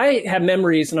I have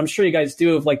memories, and I'm sure you guys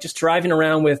do, of like just driving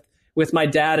around with my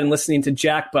dad and listening to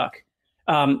Jack Buck,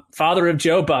 father of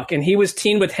Joe Buck. And he was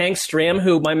teamed with Hank Stram,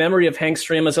 who my memory of Hank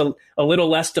Stram is a little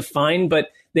less defined, but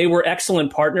they were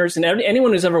excellent partners. And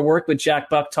anyone who's ever worked with Jack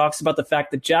Buck talks about the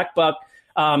fact that Jack Buck,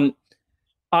 on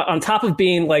top of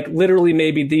being like literally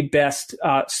maybe the best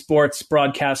sports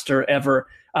broadcaster ever,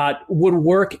 would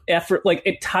work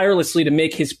tirelessly to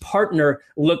make his partner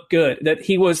look good, that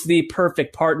he was the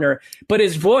perfect partner. But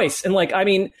his voice, and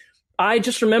I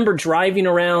just remember driving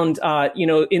around,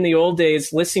 in the old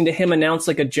days, listening to him announce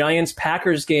like a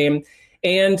Giants-Packers game.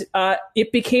 And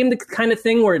it became the kind of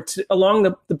thing where along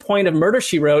the point of Murder,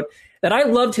 She Wrote, that I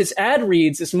loved his ad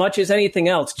reads as much as anything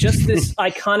else. Just this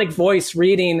iconic voice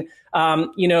reading,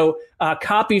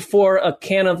 copy for a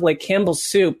can of like Campbell's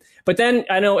soup. But then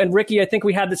I know, and Ricky, I think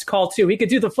we had this call too. He could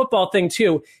do the football thing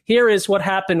too. Here is what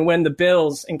happened when the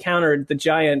Bills encountered the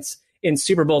Giants in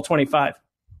Super Bowl 25.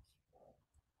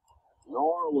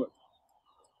 Norwood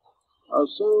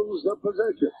assumes the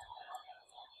position.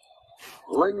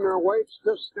 Lingner waits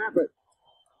to snap it.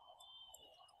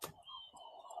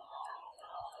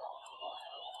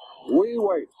 We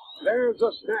wait. There's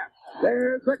a snap.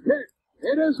 There's a kick.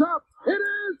 It is up. It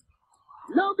is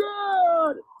no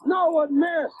good. No one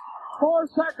missed. 4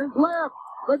 seconds left.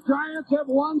 The Giants have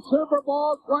won Super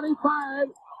Bowl 25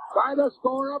 by the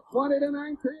score of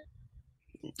 20-19.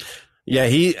 Yeah,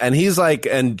 he's like,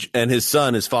 and his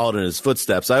son has followed in his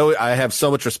footsteps. I have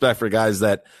so much respect for guys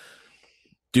that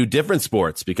do different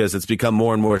sports because it's become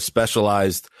more and more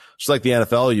specialized. Just like the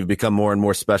NFL, you've become more and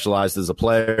more specialized as a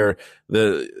player.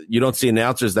 You don't see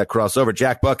announcers that cross over.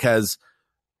 Jack Buck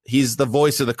he's the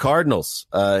voice of the Cardinals.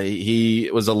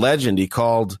 He was a legend. He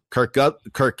called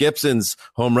Kirk Gibson's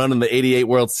home run in the '88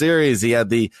 World Series. He had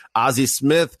the Ozzie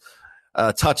Smith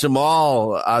touch them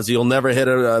all. Ozzie will never hit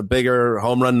a bigger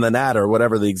home run than that, or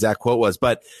whatever the exact quote was.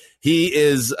 But he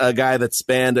is a guy that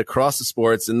spanned across the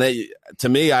sports. And to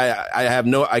me,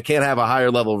 I can't have a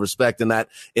higher level of respect in that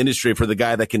industry for the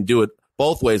guy that can do it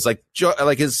both ways. Like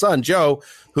his son, Joe,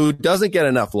 who doesn't get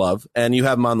enough love. And you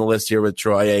have him on the list here with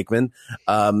Troy Aikman.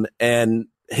 And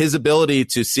his ability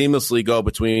to seamlessly go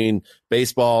between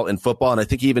baseball and football. And I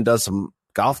think he even does some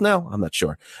golf now. I'm not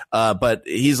sure. But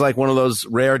he's like one of those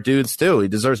rare dudes too. He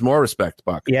deserves more respect,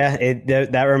 Buck. Yeah.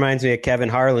 That reminds me of Kevin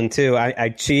Harlan too. I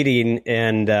cheating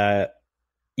and,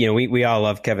 we all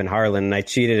love Kevin Harlan, and I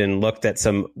cheated and looked at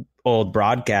some old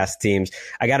broadcast teams.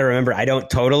 I got to remember, I don't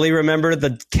totally remember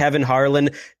the Kevin Harlan,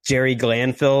 Jerry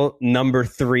Glanville number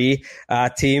 3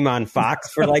 team on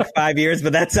Fox for like 5 years,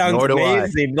 but that sounds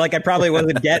amazing. Like I probably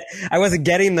wasn't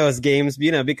getting those games,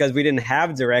 because we didn't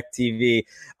have DirecTV.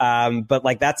 But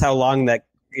like that's how long that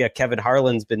Kevin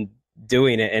Harlan's been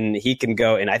doing it, and he can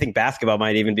go. And I think basketball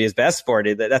might even be his best sport.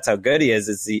 That's how good he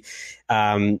is.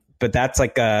 But that's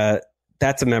like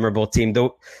that's a memorable team.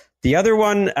 The other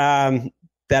one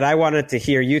that I wanted to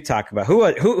hear you talk about.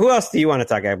 Who else do you want to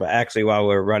talk about? Actually, while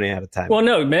we're running out of time. Well,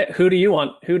 no, Matt, who do you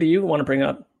want to bring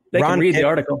up? They can read the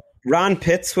article. Ron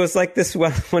Pitts was like this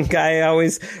one guy I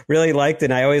always really liked,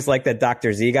 and I always liked that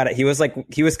Dr. Z got it. He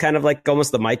was kind of like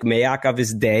almost the Mike Mayock of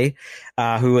his day,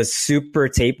 who was super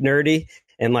tape nerdy.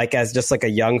 And like as just like a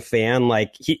young fan,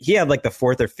 like he had like the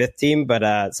 4th or 5th team,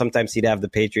 but sometimes he'd have the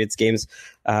Patriots games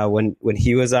when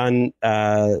he was on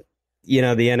the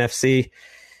NFC.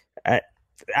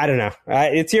 I don't know.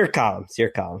 It's your column.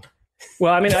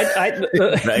 Well, I mean,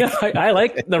 I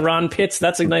like the Ron Pitts.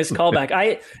 That's a nice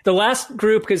callback. The last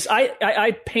group, because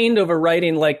I pained over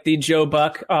writing like the Joe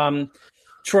Buck,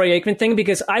 Troy Aikman thing,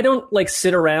 because I don't like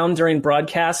sit around during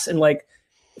broadcasts and like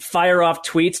fire off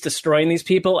tweets destroying these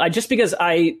people. Because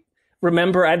I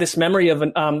remember I had this memory of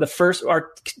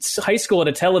our high school at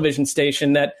a television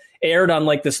station that aired on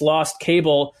like this lost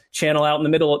cable channel out in the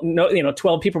middle.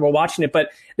 12 people were watching it, but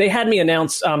they had me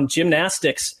announce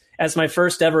gymnastics as my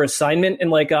first ever assignment.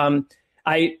 And like,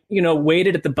 I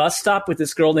waited at the bus stop with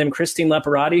this girl named Christine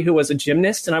Leparati, who was a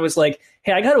gymnast. And I was like,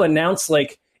 hey, I got to announce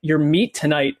like your meet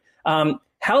tonight.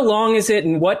 How long is it?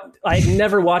 And what? I'd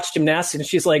never watched gymnastics. And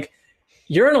she's like,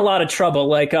 you're in a lot of trouble.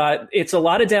 Like, it's a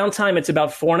lot of downtime. It's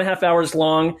about 4.5 hours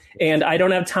long. And I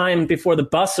don't have time before the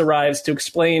bus arrives to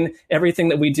explain everything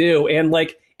that we do. And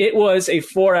like, it was a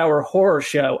 4-hour horror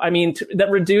show. I mean,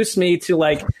 that reduced me to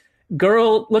like,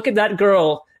 girl, look at that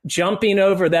girl jumping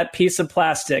over that piece of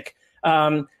plastic.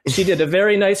 She did a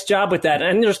very nice job with that.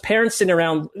 And there's parents sitting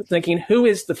around thinking, who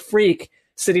is the freak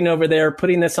sitting over there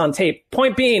putting this on tape?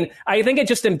 Point being, I think it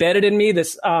just embedded in me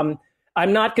this,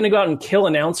 I'm not going to go out and kill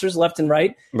announcers left and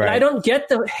right. And I don't get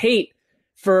the hate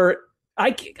for,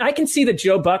 I can see that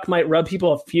Joe Buck might rub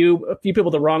a few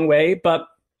people the wrong way, but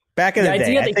back in the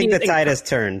day, I think the tide has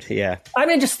turned. Yeah. I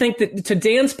mean, just think that to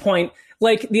Dan's point,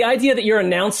 like the idea that you're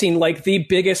announcing like the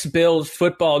biggest Bills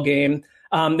football game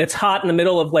that's hot in the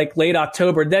middle of like late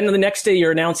October. Then the next day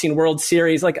you're announcing World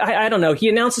Series. Like, I don't know. He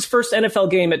announced his first NFL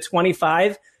game at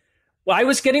 25. Well, I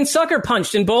was getting sucker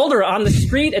punched in Boulder on the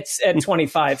street at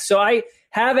 25. So I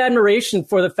have admiration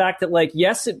for the fact that, like,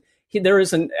 yes, there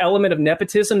is an element of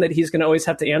nepotism that he's going to always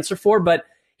have to answer for, but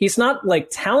he's not like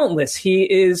talentless. He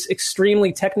is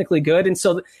extremely technically good. And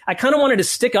so I kind of wanted to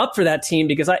stick up for that team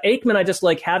because Aikman, I just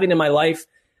like having in my life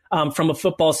from a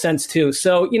football sense too.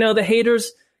 So, the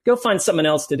haters, go find something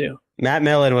else to do. Matt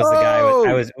Millen was the guy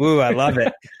I love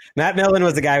it. Matt Millen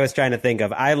was the guy I was trying to think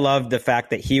of. I loved the fact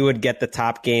that he would get the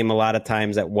top game a lot of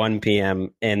times at 1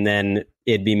 p.m. and then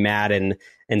it'd be Madden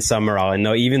and Summerall. And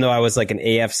even though I was like an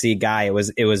AFC guy, it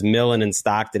was Millen and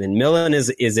Stockton. And Millen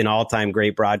is an all-time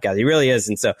great broadcaster. He really is.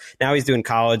 And so now he's doing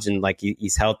college and like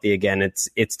he's healthy again.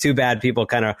 It's too bad people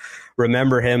kind of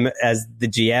remember him as the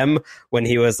GM when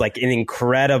he was like an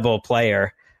incredible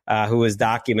player who was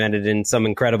documented in some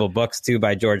incredible books too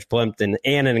by George Plimpton,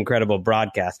 and an incredible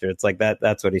broadcaster. It's like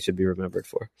that's what he should be remembered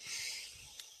for.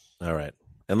 All right.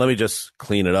 And let me just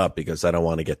clean it up because I don't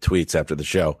want to get tweets after the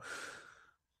show.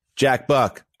 Jack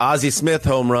Buck, Ozzie Smith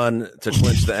home run to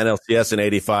clinch the NLCS in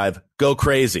 85. Go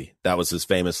crazy. That was his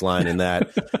famous line in that.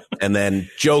 And then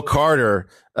Joe Carter,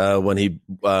 when he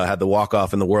had the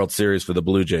walk-off in the World Series for the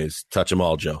Blue Jays. Touch them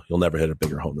all, Joe. You'll never hit a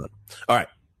bigger home run. All right.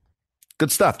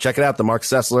 Good stuff. Check it out. The Mark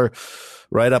Sessler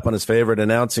write up on his favorite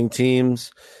announcing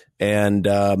teams. And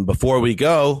before we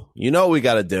go, what we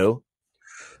got to do.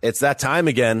 It's that time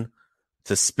again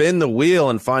to spin the wheel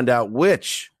and find out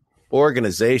which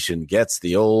organization gets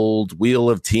the old Wheel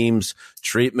of Teams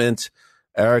treatment.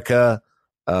 Erica,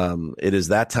 it is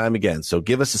that time again. So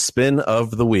give us a spin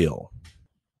of the wheel.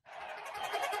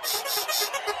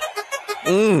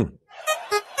 There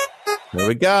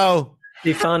we go.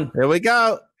 Be fun. Here we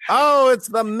go. Oh, it's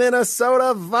the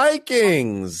Minnesota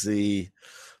Vikings, the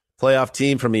playoff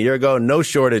team from a year ago. No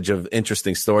shortage of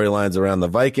interesting storylines around the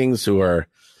Vikings, who are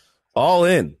all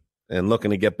in and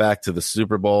looking to get back to the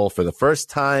Super Bowl for the first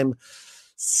time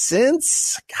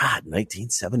since,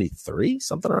 1973,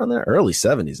 something around there, early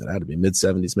 70s. It had to be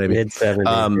mid-70s, maybe.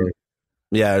 Mid-70s.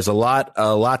 Yeah, there's a lot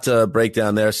to break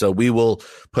down there. So we will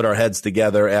put our heads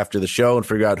together after the show and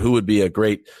figure out who would be a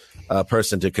great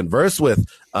person to converse with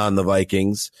on the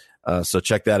Vikings. So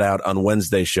check that out on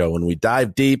Wednesday's show when we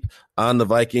dive deep on the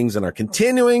Vikings and our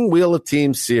continuing Wheel of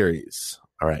Teams series.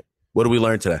 All right. What did we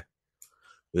learn today?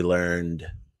 We learned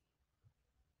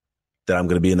that I'm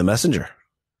going to be in the messenger.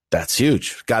 That's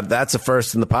huge. That's a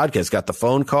first in the podcast. Got the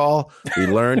phone call. We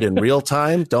learned in real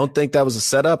time. Don't think that was a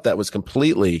setup. That was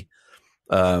completely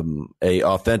a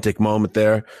authentic moment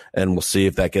there, and we'll see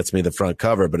if that gets me the front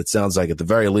cover. But it sounds like at the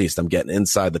very least I'm getting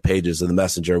inside the pages of the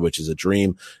messenger, which is a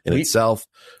dream in itself.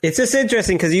 It's just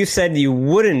interesting because you said you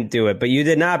wouldn't do it, but you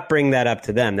did not bring that up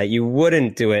to them, that you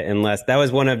wouldn't do it unless that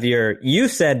was one of you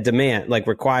said demand, like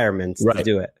requirements to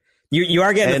do it. You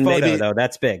are getting a photo, though.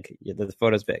 That's big. The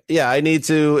photo's big. Yeah, I need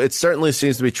to. It certainly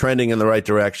seems to be trending in the right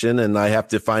direction, and I have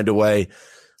to find a way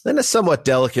in a somewhat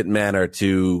delicate manner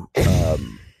to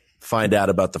find out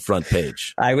about the front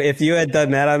page. If you had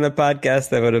done that on the podcast,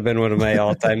 that would have been one of my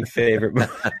all-time favorite.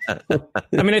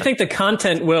 I mean, I think the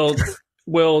content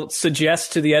will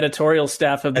suggest to the editorial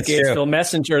staff of the Gatesville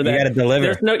Messenger that you got to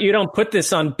deliver. You don't put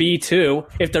this on B2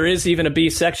 if there is even a B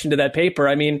section to that paper.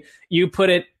 I mean, you put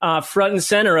it front and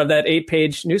center of that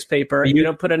 8-page newspaper, and you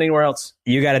don't put it anywhere else.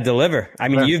 You got to deliver. I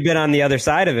mean, you've been on the other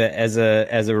side of it as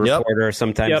a reporter,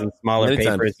 sometimes in smaller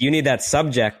papers. You need that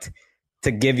subject to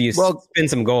give you spin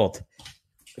some gold.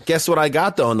 Guess what I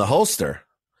got though in the holster?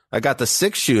 I got the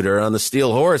 6-shooter on the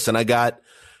Steel Horse, and I got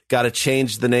to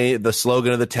change the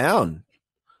slogan of the town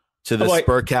to the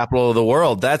Spur capital of the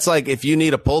world. That's like if you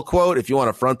need a pull quote, if you want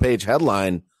a front page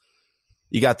headline,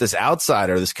 you got this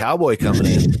outsider, this cowboy coming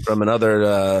in from another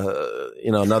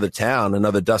town,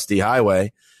 another dusty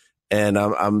highway, and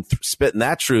I'm spitting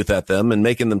that truth at them and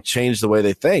making them change the way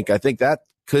they think. I think that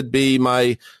could be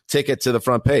my ticket to the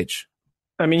front page.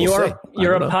 I mean,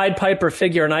 you're a Pied Piper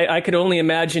figure, and I could only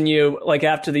imagine you like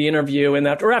after the interview and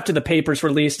or after the paper's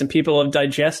released and people have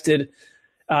digested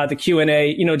the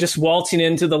Q&A, just waltzing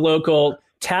into the local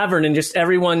tavern and just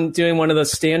everyone doing one of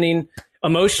those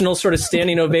emotional sort of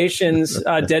standing ovations,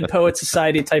 Dead Poet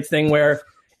Society type thing where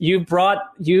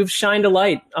you've shined a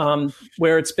light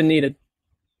where it's been needed.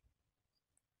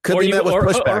 Could be met with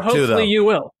pushback too, though. Hopefully you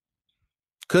will.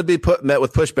 Could be met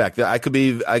with pushback. I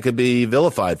could be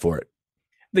vilified for it.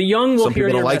 The young will Some hear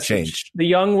people your don't like message. change. The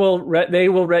young it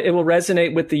will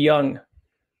resonate with the young.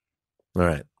 All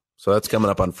right. So that's coming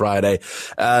up on Friday.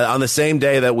 On the same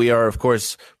day that we are, of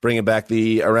course, bringing back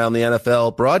the Around the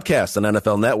NFL broadcast on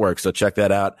NFL Network. So check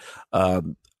that out.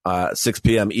 6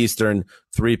 p.m. Eastern,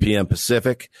 3 p.m.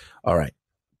 Pacific. All right.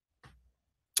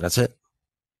 That's it.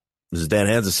 This is Dan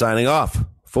Hanzus signing off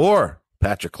for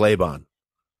Patrick Claybon.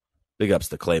 Big ups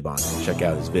to Claybon. Check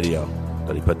out his video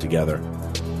that he put together.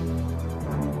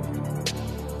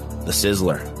 The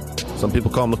Sizzler. Some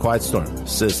people call him the Quiet Storm.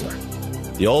 Sizzler.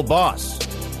 The Old Boss.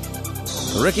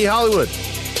 Ricky Hollywood.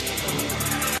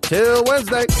 Till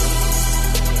Wednesday.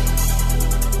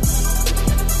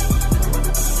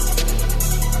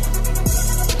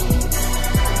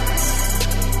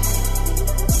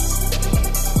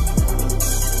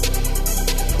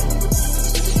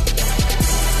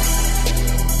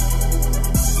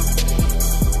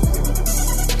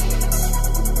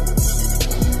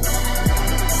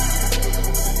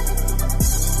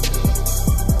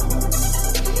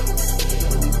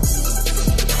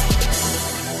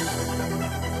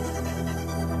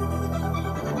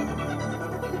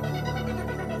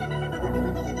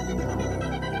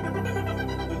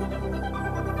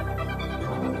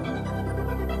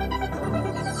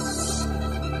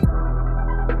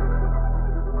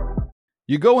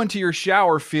 You go into your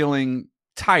shower feeling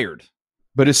tired,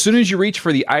 but as soon as you reach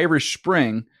for the Irish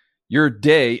Spring, your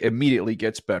day immediately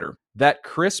gets better. That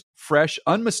crisp, fresh,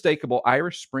 unmistakable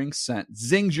Irish Spring scent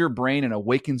zings your brain and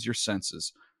awakens your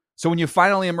senses. So when you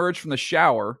finally emerge from the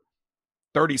shower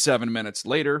 37 minutes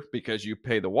later, because you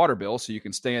pay the water bill so you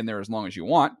can stay in there as long as you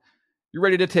want, you're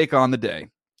ready to take on the day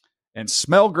and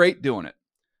smell great doing it.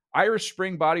 Irish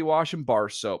Spring Body Wash and Bar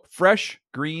Soap. Fresh,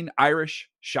 green, Irish.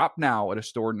 Shop now at a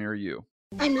store near you.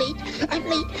 I'm late for a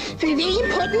very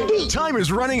important date. Time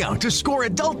is running out to score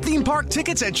adult theme park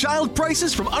tickets at child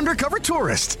prices from Undercover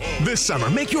Tourist. This summer,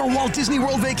 make your Walt Disney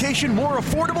World vacation more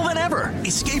affordable than ever.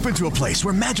 Escape into a place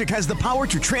where magic has the power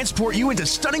to transport you into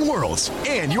stunning worlds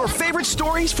and your favorite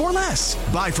stories for less.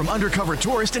 Buy from Undercover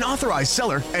Tourist, an authorized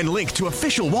seller, and link to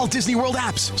official Walt Disney World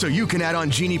apps so you can add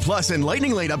on Genie Plus and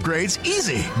Lightning Lane upgrades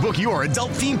easy. Book your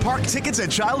adult theme park tickets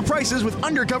at child prices with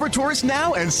Undercover Tourist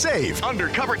now and save.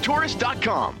 UndercoverTourist.com.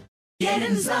 Get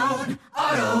in zone,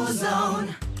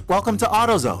 AutoZone. Welcome to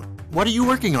AutoZone. What are you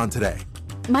working on today?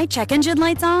 My check engine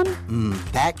light's on?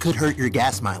 That could hurt your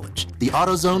gas mileage. The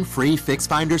AutoZone free Fix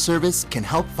Finder service can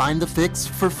help find the fix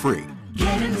for free.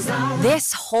 Get in zone.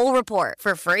 This whole report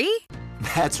for free?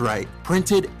 That's right,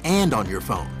 printed and on your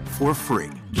phone for free.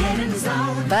 Get in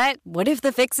zone. But what if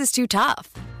the fix is too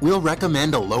tough? We'll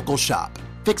recommend a local shop.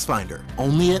 Fix Finder,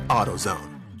 only at AutoZone.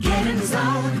 Get in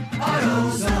zone,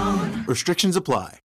 AutoZone. Restrictions apply.